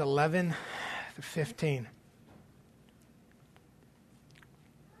 verses 11 to 15.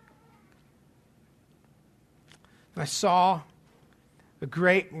 I saw the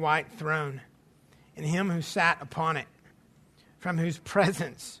great white throne, and Him who sat upon it, from whose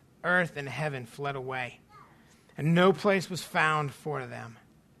presence earth and heaven fled away, and no place was found for them.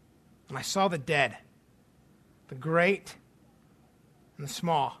 And I saw the dead, the great and the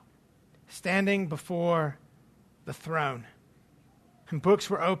small, standing before the throne. And books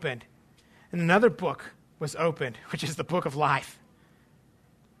were opened, and another book was opened, which is the book of life.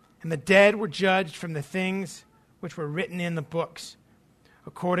 And the dead were judged from the things which were written in the books,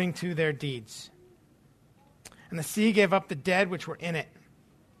 according to their deeds. And the sea gave up the dead which were in it,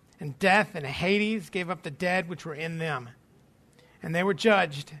 and death and Hades gave up the dead which were in them. And they were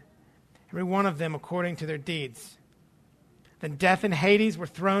judged, every one of them according to their deeds. Then death and Hades were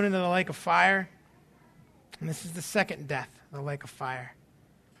thrown into the lake of fire. And this is the second death, the lake of fire.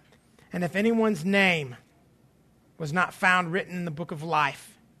 And if anyone's name was not found written in the book of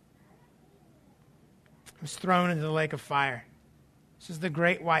life, it was thrown into the lake of fire. This is the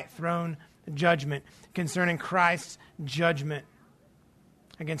great white throne judgment concerning Christ's judgment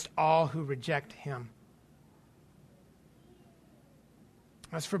against all who reject Him.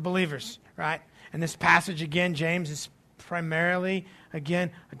 That's for believers, right? And this passage, again, James is primarily,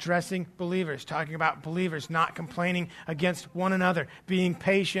 again, addressing believers, talking about believers not complaining against one another, being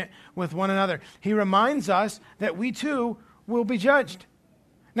patient with one another. He reminds us that we too will be judged.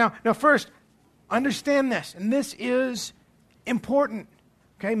 Now first, understand this, and this is important.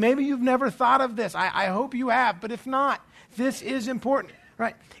 Okay, maybe you've never thought of this. I hope you have, but if not, this is important,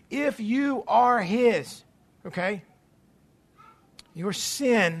 right? If you are His, okay, your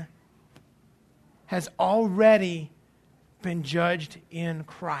sin has already been judged in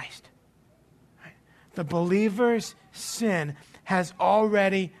Christ. Right? The believer's sin has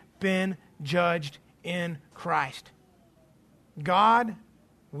already been judged in Christ. God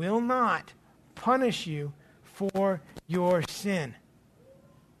will not punish you for your sin.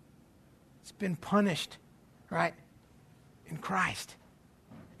 It's been punished, right, in Christ.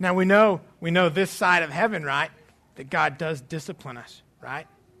 Now we know this side of heaven, right, that God does discipline us, right?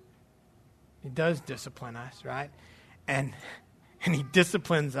 He does discipline us, right? And He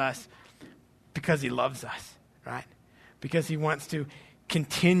disciplines us because He loves us, right? Because He wants to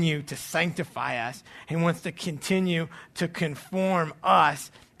continue to sanctify us. He wants to continue to conform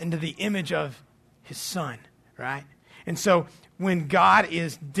us into the image of His Son, right? And so when God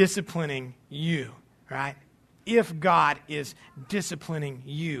is disciplining you, right? If God is disciplining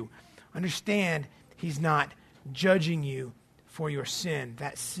you, understand He's not judging you for your sin.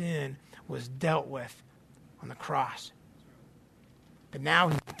 That sin was dealt with on the cross. But now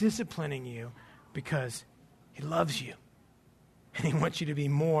He's disciplining you because He loves you. And He wants you to be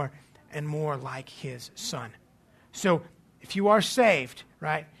more and more like His Son. So if you are saved,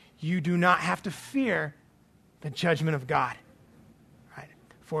 right, you do not have to fear the judgment of God. Right?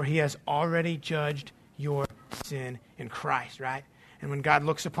 For He has already judged your sin in Christ, right? And when God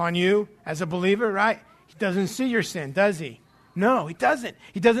looks upon you as a believer, right, He doesn't see your sin, does He? No, He doesn't.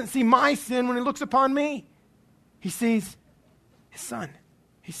 He doesn't see my sin when He looks upon me. He sees His Son.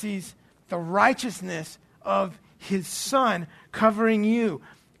 He sees the righteousness of His Son covering you,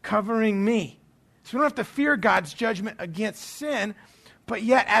 covering me. So we don't have to fear God's judgment against sin, but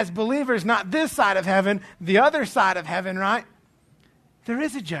yet as believers, not this side of heaven, the other side of heaven, right? There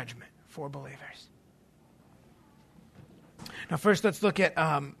is a judgment for believers. Now first let's look at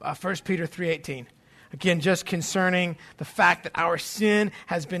 1 Peter 3:18. Again, just concerning the fact that our sin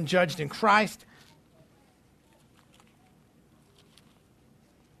has been judged in Christ.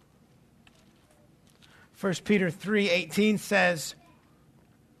 1 Peter 3:18 says,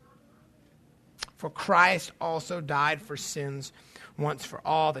 "For Christ also died for sins once for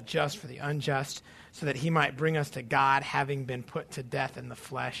all, the just for the unjust, so that He might bring us to God, having been put to death in the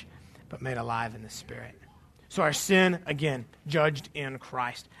flesh, but made alive in the Spirit." So our sin, again, judged in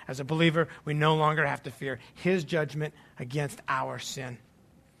Christ. As a believer, we no longer have to fear His judgment against our sin.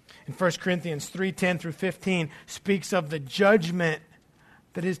 In 1 Corinthians 3:10 through 15 speaks of the judgment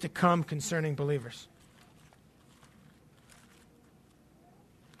that is to come concerning believers.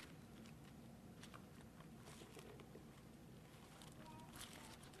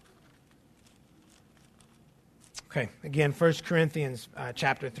 Okay, again, 1 Corinthians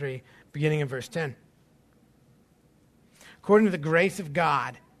chapter 3, beginning in verse 10. According to the grace of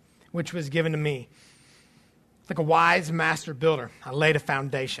God, which was given to me, like a wise master builder, I laid a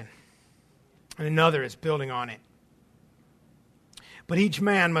foundation, and another is building on it. But each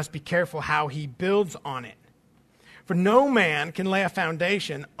man must be careful how he builds on it. For no man can lay a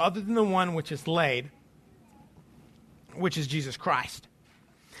foundation other than the one which is laid, which is Jesus Christ.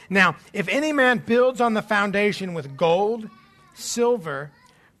 Now, if any man builds on the foundation with gold, silver,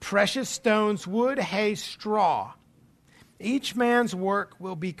 precious stones, wood, hay, straw, each man's work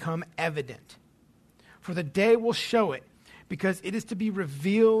will become evident. For the day will show it, because it is to be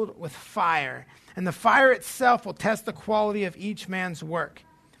revealed with fire, and the fire itself will test the quality of each man's work.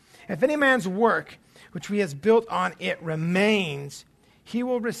 If any man's work, which he has built on it, remains, he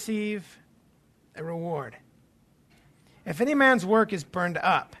will receive a reward. If any man's work is burned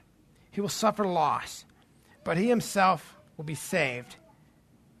up, he will suffer loss, but he himself will be saved,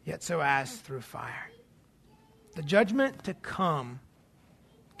 yet so as through fire. The judgment to come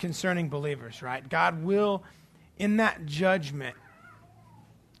concerning believers, right? God will, in that judgment,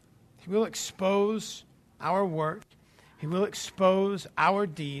 he will expose our work. He will expose our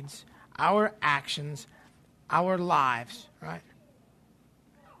deeds, our actions, our lives, right?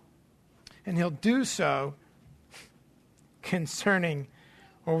 And he'll do so concerning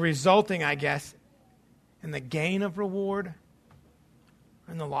or resulting, I guess, in the gain of reward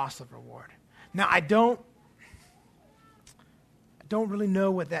and the loss of reward. Now, I don't really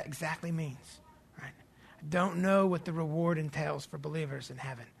know what that exactly means, right? I don't know what the reward entails for believers in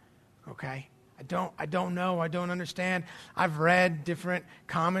heaven, okay? I don't know. I don't understand. I've read different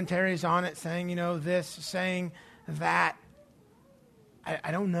commentaries on it saying, this, saying that. I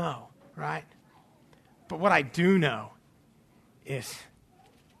don't know, right? But what I do know is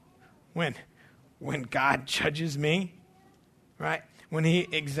when God judges me, right? When he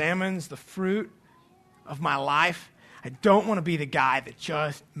examines the fruit of my life, I don't want to be the guy that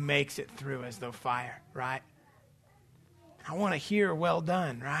just makes it through as though fire, right? I want to hear, well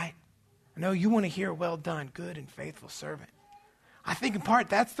done, right? I know you want to hear, well done, good and faithful servant. I think in part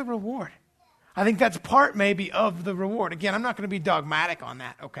that's the reward. I think that's part maybe of the reward. Again, I'm not going to be dogmatic on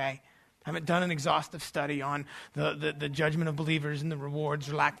that, okay? I haven't done an exhaustive study on the judgment of believers and the rewards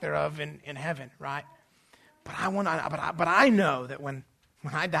or lack thereof in heaven, right? But I know that when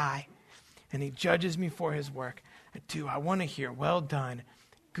I die and he judges me for his work, I want to hear, well done,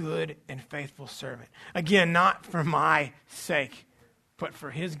 good and faithful servant. Again, not for my sake, but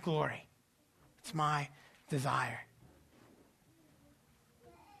for his glory. It's my desire.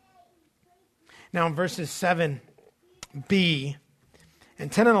 Now in verses 7b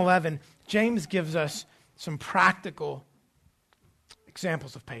and 10 and 11, James gives us some practical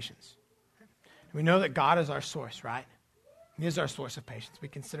examples of patience. We know that God is our source, right? He is our source of patience. We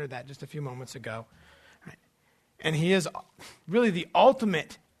considered that just a few moments ago. Right? And he is really the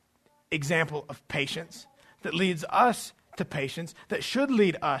ultimate example of patience that leads us to patience, that should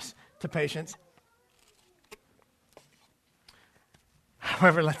lead us to patience.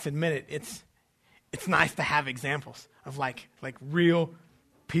 However, let's admit it, it's nice to have examples of like real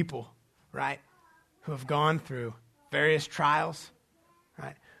people, right, who have gone through various trials,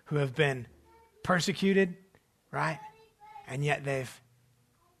 right, who have been persecuted, right, and yet they've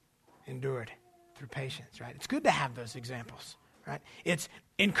endured through patience, right? It's good to have those examples, right? It's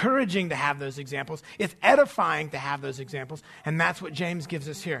encouraging to have those examples. It's edifying to have those examples, and that's what James gives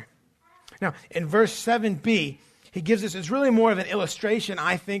us here. Now, in verse 7b, he gives us, it's really more of an illustration,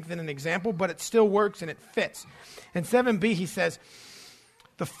 I think, than an example, but it still works and it fits. In 7b, he says,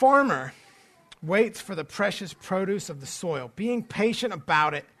 the farmer waits for the precious produce of the soil, being patient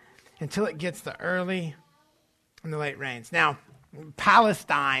about it until it gets the early and the late rains. Now,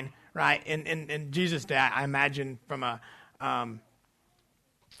 Palestine, right, in Jesus' day, I imagine from a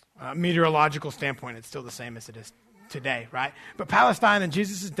meteorological standpoint, it's still the same as it is today, right? But Palestine in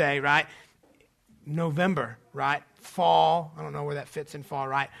Jesus' day, right, November, right, fall, I don't know where that fits in fall,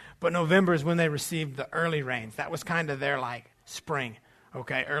 right, but November is when they received the early rains. That was kind of their, spring,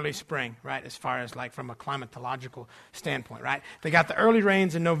 okay, early spring, right, as far as, from a climatological standpoint, right? They got the early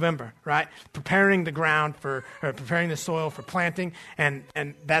rains in November, right, preparing the ground preparing the soil for planting, and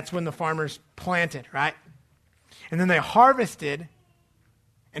that's when the farmers planted, right? And then they harvested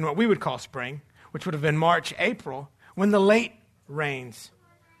in what we would call spring, which would have been March, April, when the late rains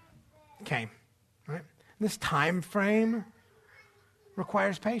came. Right? This time frame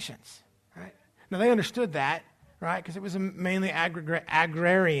requires patience, right? Now they understood that, right? Because it was a mainly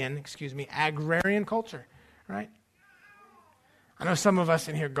agrarian culture, right? I know some of us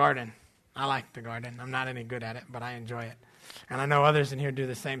in here garden, I like to garden. I'm not any good at it, but I enjoy it. And I know others in here do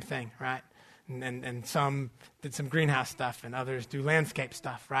the same thing, right? And some did some greenhouse stuff, and others do landscape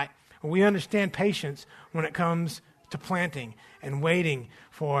stuff, right? We understand patience when it comes to planting and waiting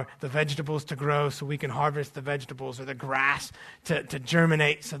for the vegetables to grow so we can harvest the vegetables, or the grass to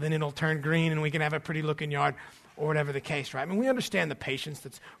germinate so then it'll turn green and we can have a pretty looking yard, or whatever the case, right? I mean, we understand the patience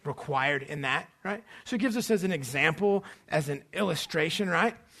that's required in that, right? So he gives us as an example, as an illustration,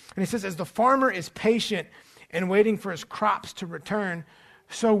 right? And he says, as the farmer is patient and waiting for his crops to return,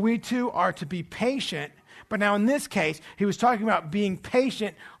 so we too are to be patient. But now in this case, he was talking about being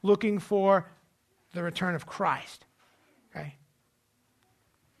patient, looking for the return of Christ. Okay?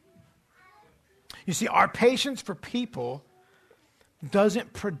 You see, our patience for people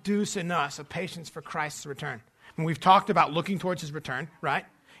doesn't produce in us a patience for Christ's return. And we've talked about looking towards his return, right?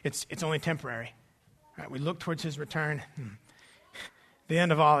 It's only temporary. Right? We look towards his return. The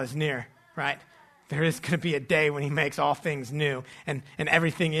end of all is near, right? There is going to be a day when he makes all things new and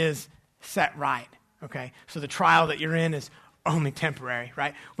everything is set right, okay? So the trial that you're in is only temporary,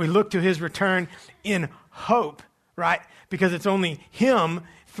 right? We look to his return in hope, right? Because it's only him,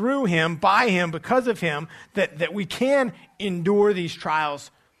 through him, by him, because of him, that we can endure these trials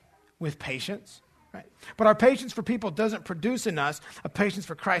with patience, right? But our patience for people doesn't produce in us a patience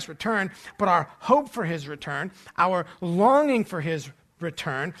for Christ's return, but our hope for his return, our longing for his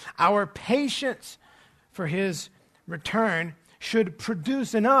return, our patience for his return should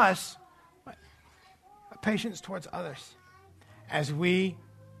produce in us a patience towards others as we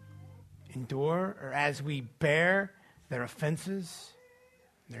endure, or as we bear their offenses,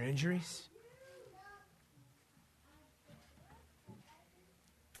 their injuries.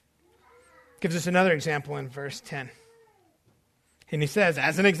 Gives us another example in verse 10. And he says,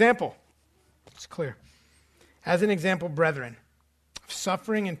 as an example, it's clear, as an example, brethren, of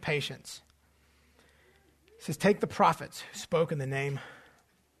suffering and patience. He says, take the prophets who spoke in the name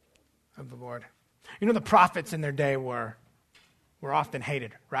of the Lord. You know, the prophets in their day were often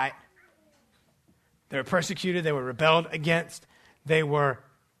hated, right? They were persecuted, they were rebelled against, they were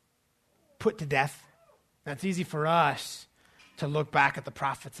put to death. Now, it's easy for us to look back at the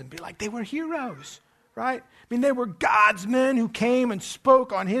prophets and be like, they were heroes, right? I mean, they were God's men who came and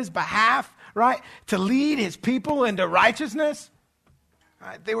spoke on his behalf, right? To lead his people into righteousness.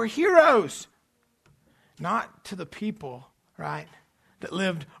 Right? They were heroes. Not to the people, right, that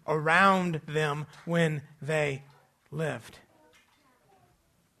lived around them when they lived.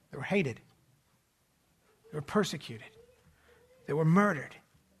 They were hated. They were persecuted. They were murdered.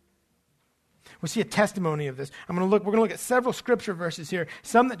 We see a testimony of this. We're going to look at several scripture verses here,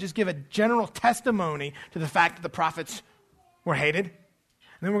 some that just give a general testimony to the fact that the prophets were hated. And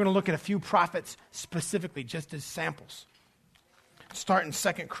then we're going to look at a few prophets specifically, just as samples. Start in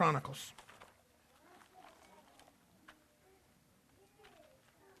 2 Chronicles.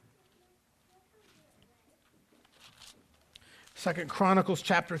 2 Chronicles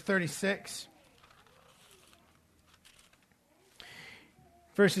chapter 36.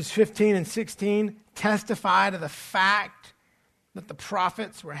 Verses 15 and 16 testify to the fact that the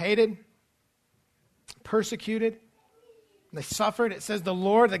prophets were hated, persecuted, they suffered. It says, the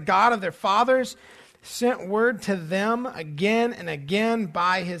Lord, the God of their fathers, sent word to them again and again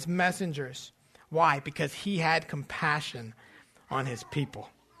by his messengers. Why? Because he had compassion on his people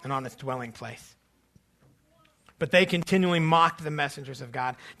and on his dwelling place. But they continually mocked the messengers of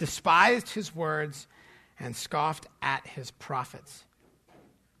God, despised his words, and scoffed at his prophets,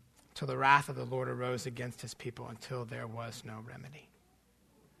 till the wrath of the Lord arose against his people, until there was no remedy.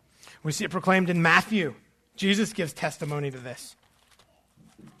 We see it proclaimed in Matthew. Jesus gives testimony to this.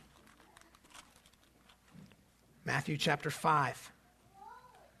 Matthew chapter 5.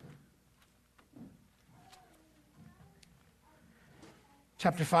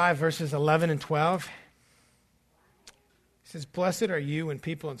 Chapter 5, verses 11 and 12. It says, blessed are you when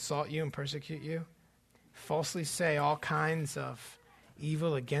people insult you and persecute you, falsely say all kinds of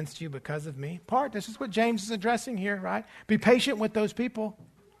evil against you because of me. This is what James is addressing here, right? Be patient with those people.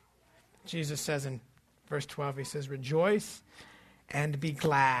 Jesus says in verse 12, he says, rejoice and be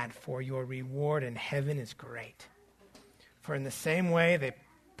glad, for your reward in heaven is great. For in the same way they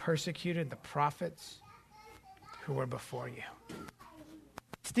persecuted the prophets who were before you.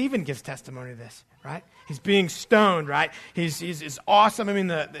 Stephen gives testimony to this, right? He's being stoned, right? He's awesome.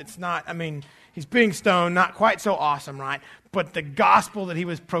 He's being stoned, not quite so awesome, right? But the gospel that he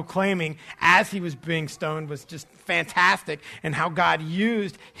was proclaiming as he was being stoned was just fantastic, and how God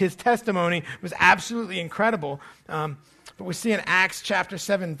used his testimony was absolutely incredible. But we see in Acts chapter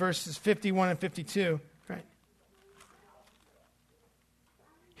 7, verses 51 and 52, right?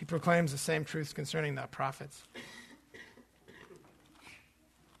 He proclaims the same truths concerning the prophets.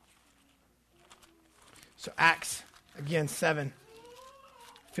 So Acts, again, 7,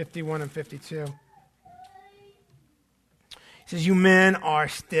 51 and 52. He says, you men are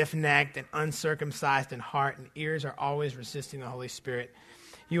stiff-necked and uncircumcised in heart, and ears are always resisting the Holy Spirit.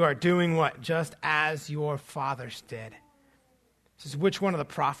 You are doing what? Just as your fathers did. He says, which one of the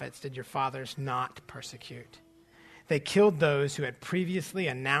prophets did your fathers not persecute? They killed those who had previously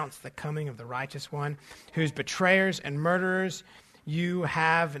announced the coming of the righteous one, whose betrayers and murderers you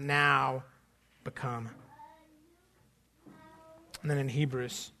have now become. And then in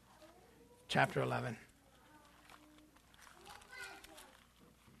Hebrews chapter 11.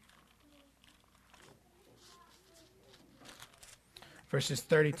 Verses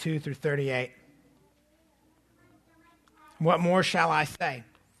 32 through 38. What more shall I say?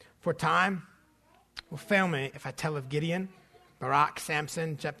 For time will fail me if I tell of Gideon, Barak,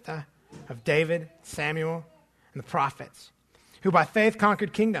 Samson, Jephthah, of David, Samuel, and the prophets, who by faith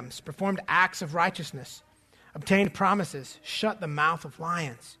conquered kingdoms, performed acts of righteousness, obtained promises, shut the mouth of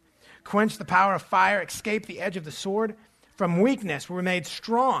lions, quenched the power of fire, escaped the edge of the sword, from weakness were made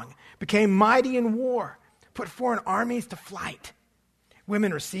strong, became mighty in war, put foreign armies to flight.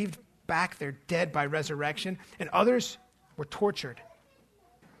 Women received back their dead by resurrection, and others were tortured,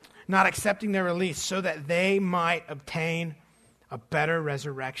 not accepting their release so that they might obtain a better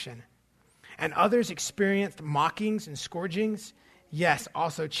resurrection. And others experienced mockings and scourgings, yes,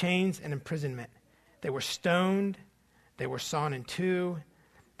 also chains and imprisonment. They were stoned, they were sawn in two,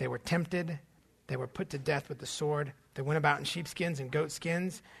 they were tempted, they were put to death with the sword. They went about in sheepskins and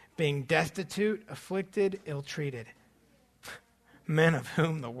goatskins, being destitute, afflicted, ill-treated. Men of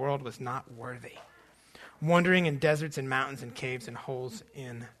whom the world was not worthy, wandering in deserts and mountains and caves and holes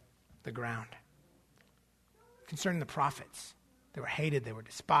in the ground. Concerning the prophets, they were hated, they were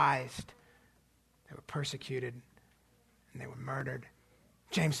despised, they were persecuted, and they were murdered.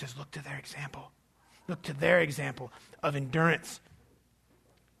 James says, look to their example. Look to their example of endurance,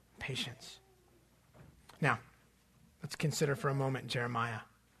 patience. Now, let's consider for a moment Jeremiah.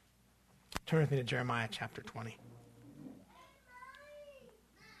 Turn with me to Jeremiah chapter 20.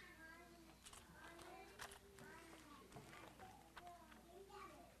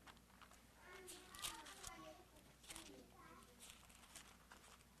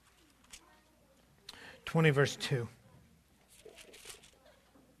 Verse 2. It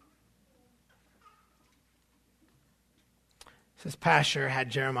says, Pashur had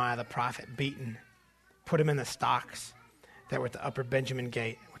Jeremiah the prophet beaten, put him in the stocks that were at the upper Benjamin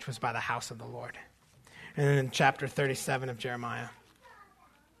gate, which was by the house of the Lord. And then in chapter 37 of Jeremiah,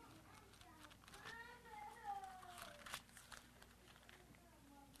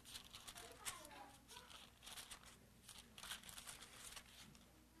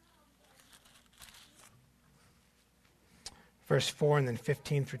 verse 4 and then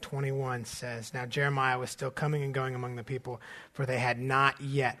 15 through 21 says, Now Jeremiah was still coming and going among the people, for they had not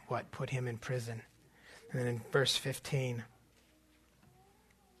yet put him in prison. And then in verse 15, it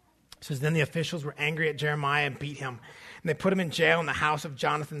says, Then the officials were angry at Jeremiah and beat him. And they put him in jail in the house of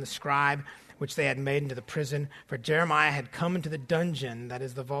Jonathan the scribe, which they had made into the prison. For Jeremiah had come into the dungeon, that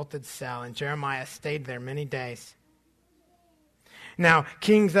is the vaulted cell, and Jeremiah stayed there many days. Now,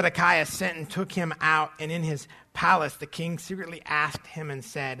 King Zedekiah sent and took him out, and in his palace the king secretly asked him and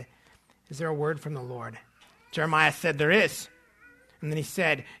said, Is there a word from the Lord? Jeremiah said, There is. And then he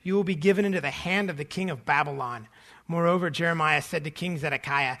said, You will be given into the hand of the king of Babylon. Moreover, Jeremiah said to King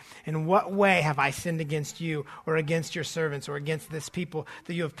Zedekiah, In what way have I sinned against you, or against your servants, or against this people,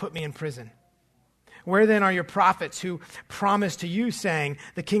 that you have put me in prison? Where then are your prophets who promised to you, saying,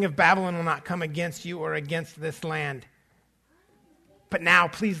 The king of Babylon will not come against you or against this land? But now,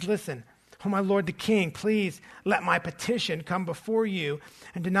 please listen. Oh, my lord the king, please let my petition come before you,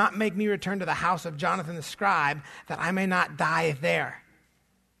 and do not make me return to the house of Jonathan the scribe, that I may not die there.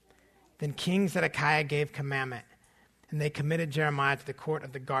 Then King Zedekiah gave commandment, and they committed Jeremiah to the court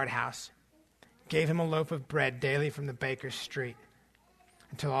of the guardhouse, gave him a loaf of bread daily from the baker's street,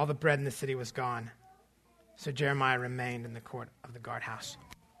 until all the bread in the city was gone. So Jeremiah remained in the court of the guardhouse.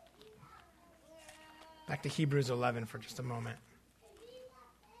 Back to Hebrews 11 for just a moment.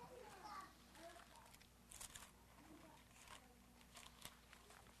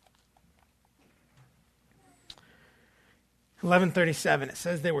 11:37, it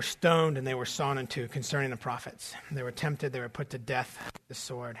says they were stoned and they were sawn in two concerning the prophets. They were tempted, they were put to death with the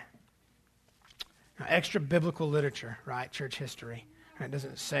sword. Now, extra biblical literature, right? Church history. Right? It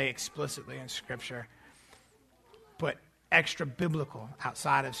doesn't say explicitly in Scripture, but extra biblical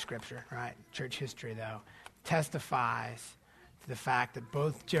outside of Scripture, right? Church history, though, testifies to the fact that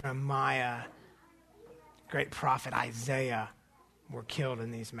both Jeremiah, great prophet Isaiah, were killed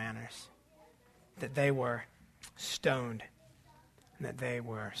in these manners, that they were stoned, and that they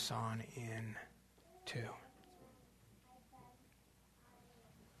were sawn in two.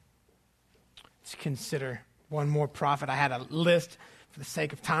 Let's consider one more prophet. I had a list. For the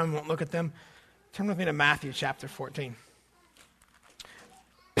sake of time, we won't look at them. Turn with me to Matthew chapter 14.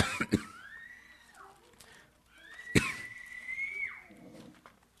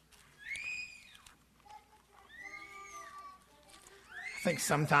 I think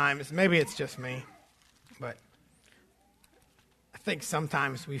sometimes, maybe it's just me, but I think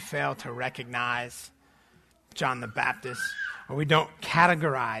sometimes we fail to recognize John the Baptist, or we don't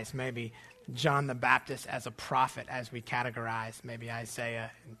categorize maybe John the Baptist as a prophet as we categorize maybe Isaiah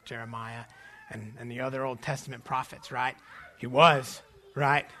and Jeremiah and the other Old Testament prophets, right? He was,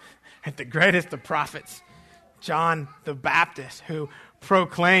 right? At the greatest of prophets, John the Baptist, who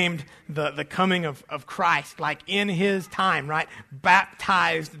proclaimed the coming of Christ, like in his time, right?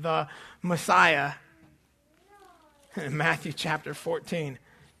 Baptized the Messiah. In Matthew chapter 14,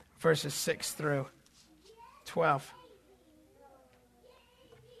 verses 6 through 12.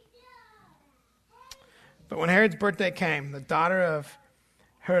 But when Herod's birthday came, the daughter of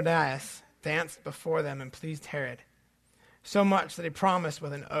Herodias danced before them and pleased Herod, so much that he promised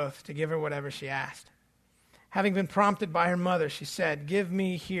with an oath to give her whatever she asked. Having been prompted by her mother, she said, "Give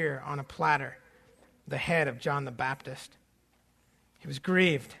me here on a platter the head of John the Baptist." He was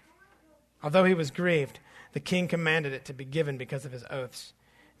grieved. Although he was grieved, the king commanded it to be given because of his oaths,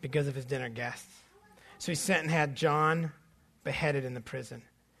 because of his dinner guests. So he sent and had John beheaded in the prison.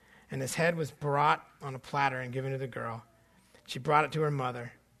 And his head was brought on a platter and given to the girl. She brought it to her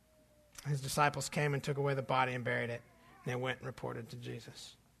mother. His disciples came and took away the body and buried it. And they went and reported to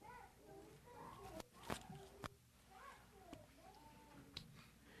Jesus.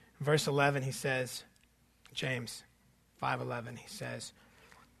 In verse 11, he says, James 5:11, he says,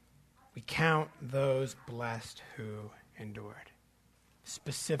 "We count those blessed who endured."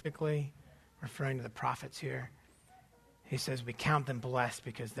 Specifically referring to the prophets here, he says we count them blessed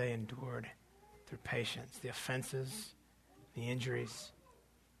because they endured through patience the offenses, the injuries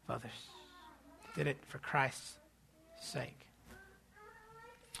of others. Did it for Christ's sake.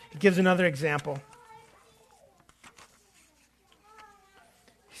 He gives another example.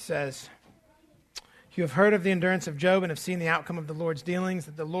 He says, "You have heard of the endurance of Job and have seen the outcome of the Lord's dealings,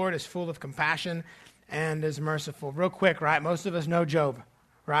 that the Lord is full of compassion and is merciful." Real quick, right? Most of us know Job,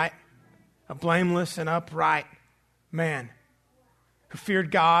 right? A blameless and upright man who feared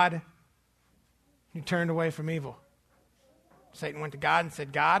God, who turned away from evil. Satan went to God and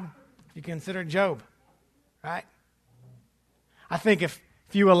said, "God, you consider Job," right? I think if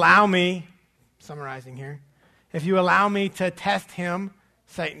you allow me, summarizing here, if you allow me to test him,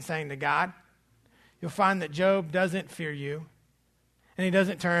 Satan saying to God, you'll find that Job doesn't fear you, and he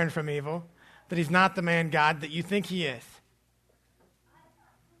doesn't turn from evil, that he's not the man God that you think he is.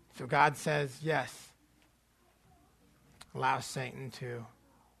 So God says, yes, allow Satan to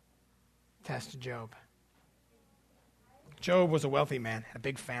test Job. Job was a wealthy man, had a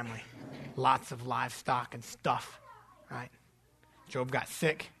big family, lots of livestock and stuff, right? Job got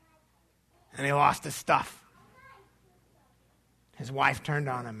sick, and he lost his stuff. His wife turned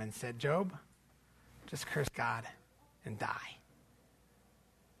on him and said, "Job, just curse God and die."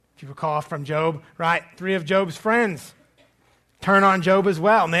 If you recall from Job, right, 3 of Job's friends turn on Job as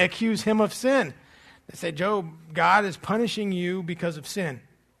well, and they accuse him of sin. They say, "Job, God is punishing you because of sin."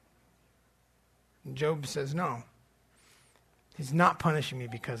 And Job says, "No, he's not punishing me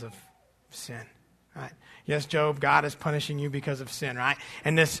because of sin." Right? Yes, Job, God is punishing you because of sin, right?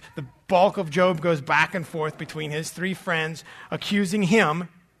 And the bulk of Job goes back and forth between his 3 friends accusing him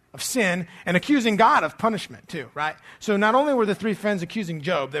of sin and accusing God of punishment too, right? So not only were the 3 friends accusing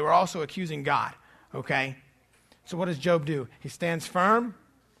Job, they were also accusing God, okay? So what does Job do? He stands firm,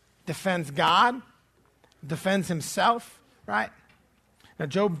 defends God, defends himself, right? Now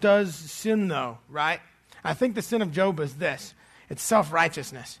Job does sin though, right? I think the sin of Job is this. It's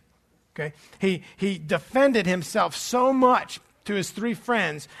self-righteousness. Okay? He defended himself so much to his 3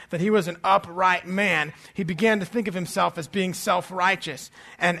 friends that he was an upright man. He began to think of himself as being self-righteous.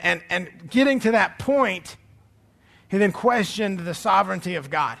 And getting to that point, he then questioned the sovereignty of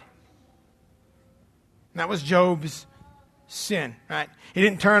God. And that was Job's sin, right? He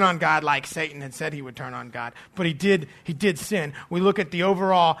didn't turn on God like Satan had said he would turn on God, but he did sin. We look at the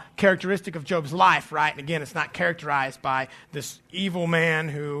overall characteristic of Job's life, right? And again, it's not characterized by this evil man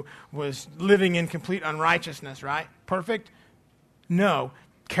who was living in complete unrighteousness, right? Perfect? No.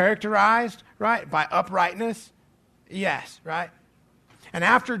 Characterized, right, by uprightness, Yes, right? And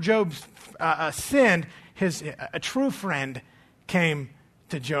after Job sinned, a true friend came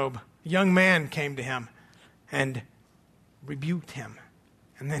to Job. A young man came to him and rebuked him.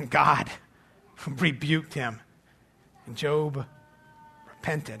 And then God rebuked him. And Job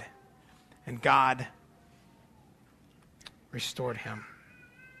repented. And God restored him.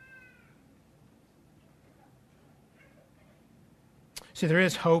 See, there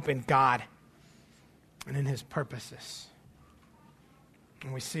is hope in God and in his purposes.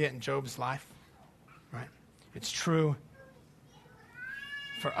 And we see it in Job's life, right? It's true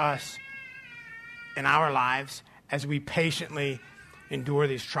for us in our lives as we patiently endure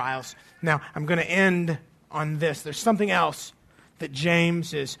these trials. Now, I'm going to end on this. There's something else that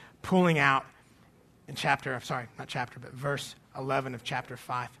James is pulling out in verse 11 of chapter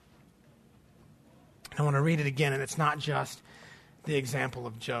 5. I want to read it again, and it's not just the example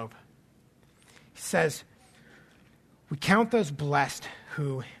of Job. He says, "We count those blessed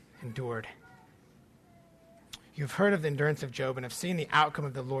who endured. You have heard of the endurance of Job and have seen the outcome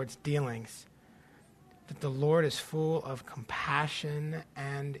of the Lord's dealings, that the Lord is full of compassion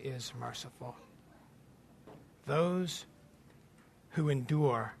and is merciful. Those who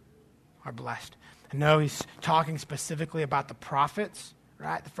endure are blessed." I know he's talking specifically about the prophets,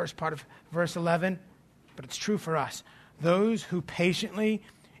 right? The first part of verse 11, but it's true for us. Those who patiently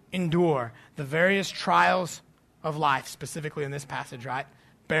endure the various trials of life, specifically in this passage, right?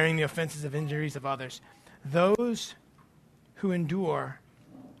 Bearing the offenses of injuries of others. Those who endure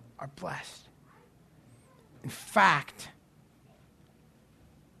are blessed. In fact,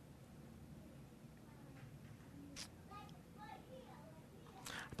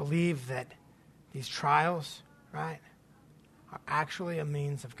 I believe that these trials, right, are actually a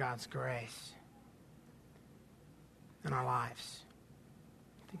means of God's grace in our lives.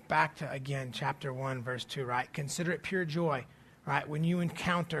 Think back to, again, chapter 1, verse 2, right? Consider it pure joy, right, when you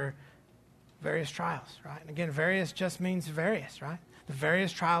encounter various trials, right? And again, various just means various, right? The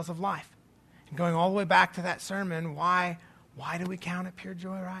various trials of life. And going all the way back to that sermon, why do we count it pure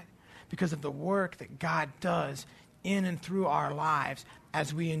joy, right? Because of the work that God does in and through our lives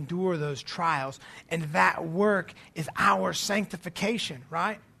as we endure those trials. And that work is our sanctification,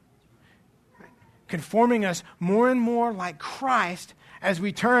 right? Conforming us more and more like Christ as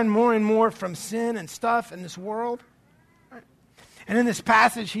we turn more and more from sin and stuff in this world. Right? And in this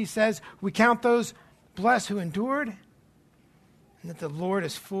passage, he says, we count those blessed who endured, and that the Lord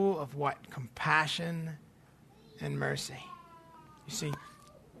is full of what? Compassion and mercy. You see,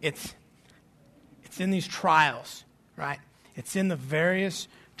 it's in these trials, right? It's in the various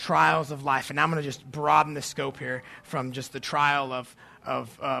trials of life. And I'm going to just broaden the scope here from just the trial of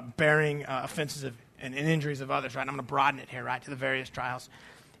bearing offenses and injuries of others, right? I'm going to broaden it here, right, to the various trials.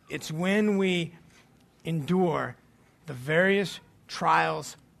 It's when we endure the various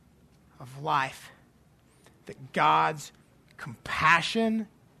trials of life that God's compassion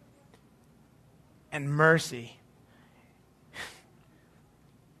and mercy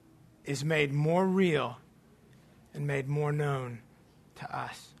is made more real and made more known to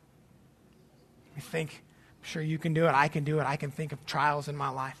us. We think, I'm sure you can do it, I can do it, I can think of trials in my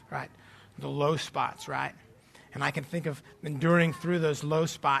life, right? The low spots, right? And I can think of enduring through those low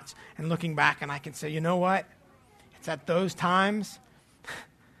spots and looking back, and I can say, you know what? It's at those times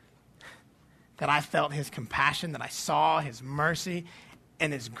that I felt his compassion, that I saw his mercy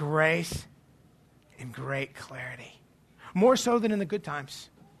and his grace in great clarity. More so than in the good times.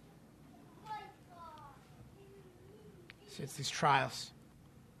 So it's these trials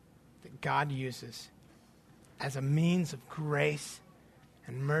that God uses as a means of grace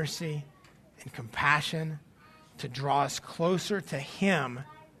and mercy and compassion to draw us closer to him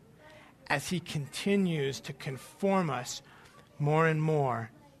as he continues to conform us more and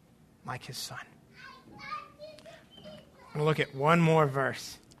more like his Son. I'm going to look at one more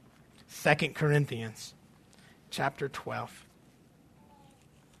verse, 2 Corinthians chapter 12.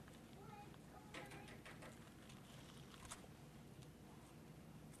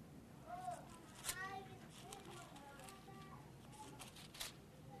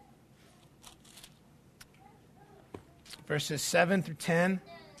 Verses 7 through 10,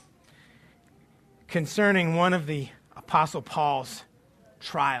 concerning one of the Apostle Paul's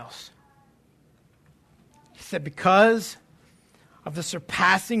trials. He said, because of the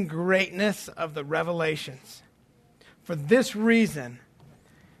surpassing greatness of the revelations, for this reason,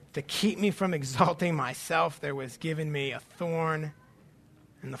 to keep me from exalting myself, there was given me a thorn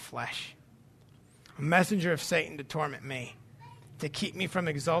in the flesh, a messenger of Satan to torment me, to keep me from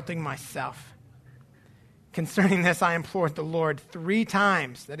exalting myself. Concerning this, I implored the Lord 3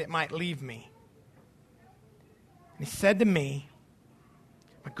 times that it might leave me. And he said to me,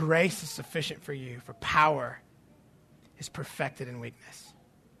 my grace is sufficient for you, for power is perfected in weakness.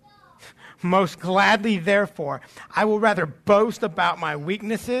 Most gladly, therefore, I will rather boast about my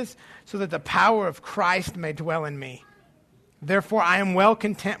weaknesses so that the power of Christ may dwell in me. Therefore, I am well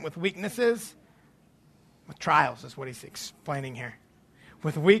content with weaknesses, with trials is what he's explaining here.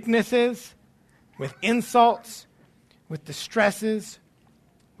 With weaknesses, with insults, with distresses,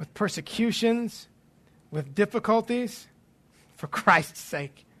 with persecutions, with difficulties, for Christ's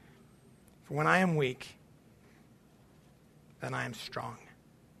sake. For when I am weak, then I am strong.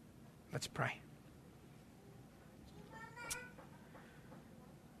 Let's pray.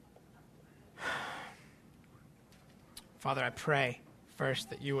 Father, I pray first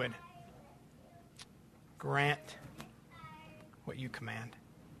that you would grant what you command.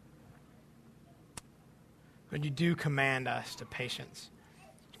 Lord, you do command us to patience.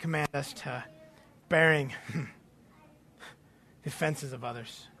 You command us to bearing the offenses of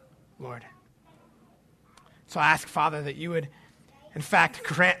others, Lord. So I ask, Father, that you would, in fact,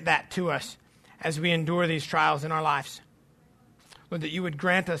 grant that to us as we endure these trials in our lives. Lord, that you would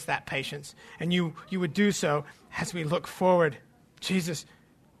grant us that patience, and you would do so as we look forward, Jesus,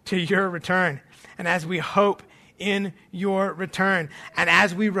 to your return, and as we hope in your return, and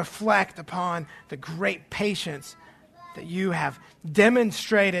as we reflect upon the great patience that you have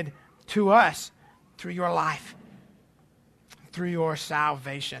demonstrated to us through your life, through your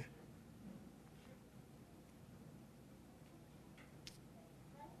salvation.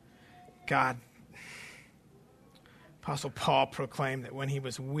 God, Apostle Paul proclaimed that when he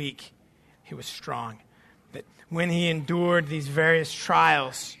was weak, he was strong. That when he endured these various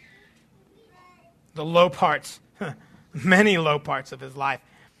trials, the low parts, many low parts of his life,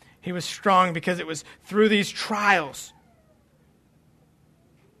 he was strong because it was through these trials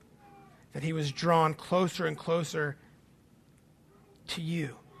that he was drawn closer and closer to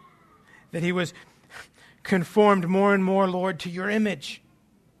you. That he was conformed more and more, Lord, to your image,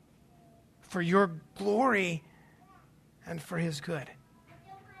 for your glory and for his good.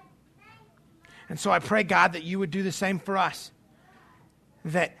 And so I pray, God, that you would do the same for us.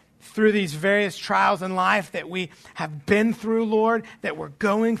 That through these various trials in life that we have been through, Lord, that we're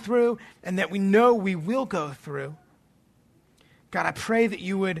going through, and that we know we will go through, God, I pray that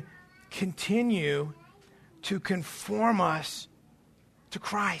you would continue to conform us to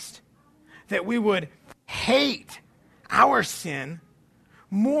Christ. That we would hate our sin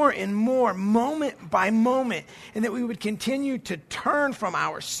more and more, moment by moment, and that we would continue to turn from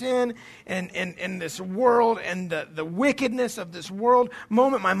our sin and this world and the wickedness of this world,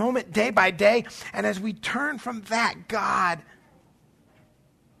 moment by moment, day by day. And as we turn from that, God,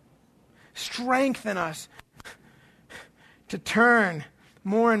 strengthen us to turn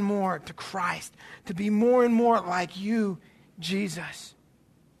more and more to Christ, to be more and more like you, Jesus.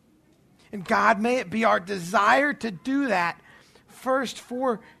 And God, may it be our desire to do that first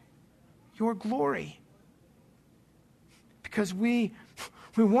for your glory. Because we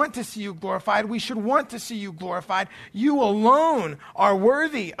want to see you glorified. We should want to see you glorified. You alone are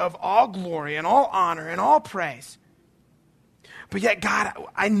worthy of all glory and all honor and all praise. But yet, God,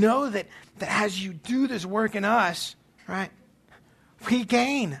 I know that as you do this work in us, right, we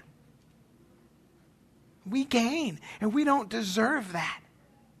gain. We gain. And we don't deserve that.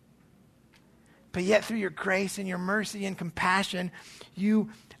 But yet through your grace and your mercy and compassion, you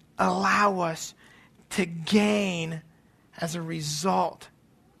allow us to gain as a result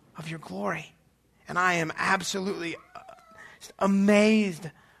of your glory. And I am absolutely amazed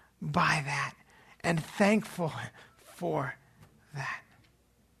by that and thankful for that.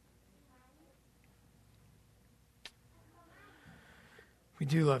 We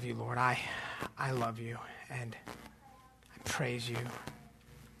do love you, Lord. I love you, and I praise you.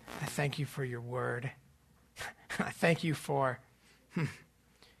 I thank you for your word. I thank you for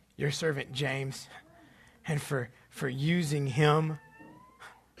your servant James and for using him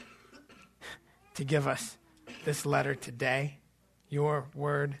to give us this letter today, your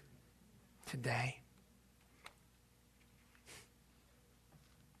word today.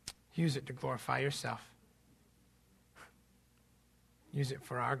 Use it to glorify yourself. Use it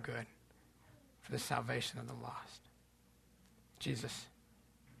for our good, for the salvation of the lost. Jesus,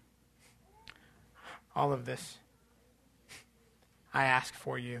 all of this, I ask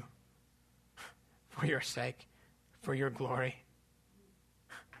for you, for your sake, for your glory.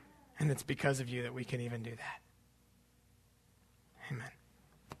 And it's because of you that we can even do that. Amen.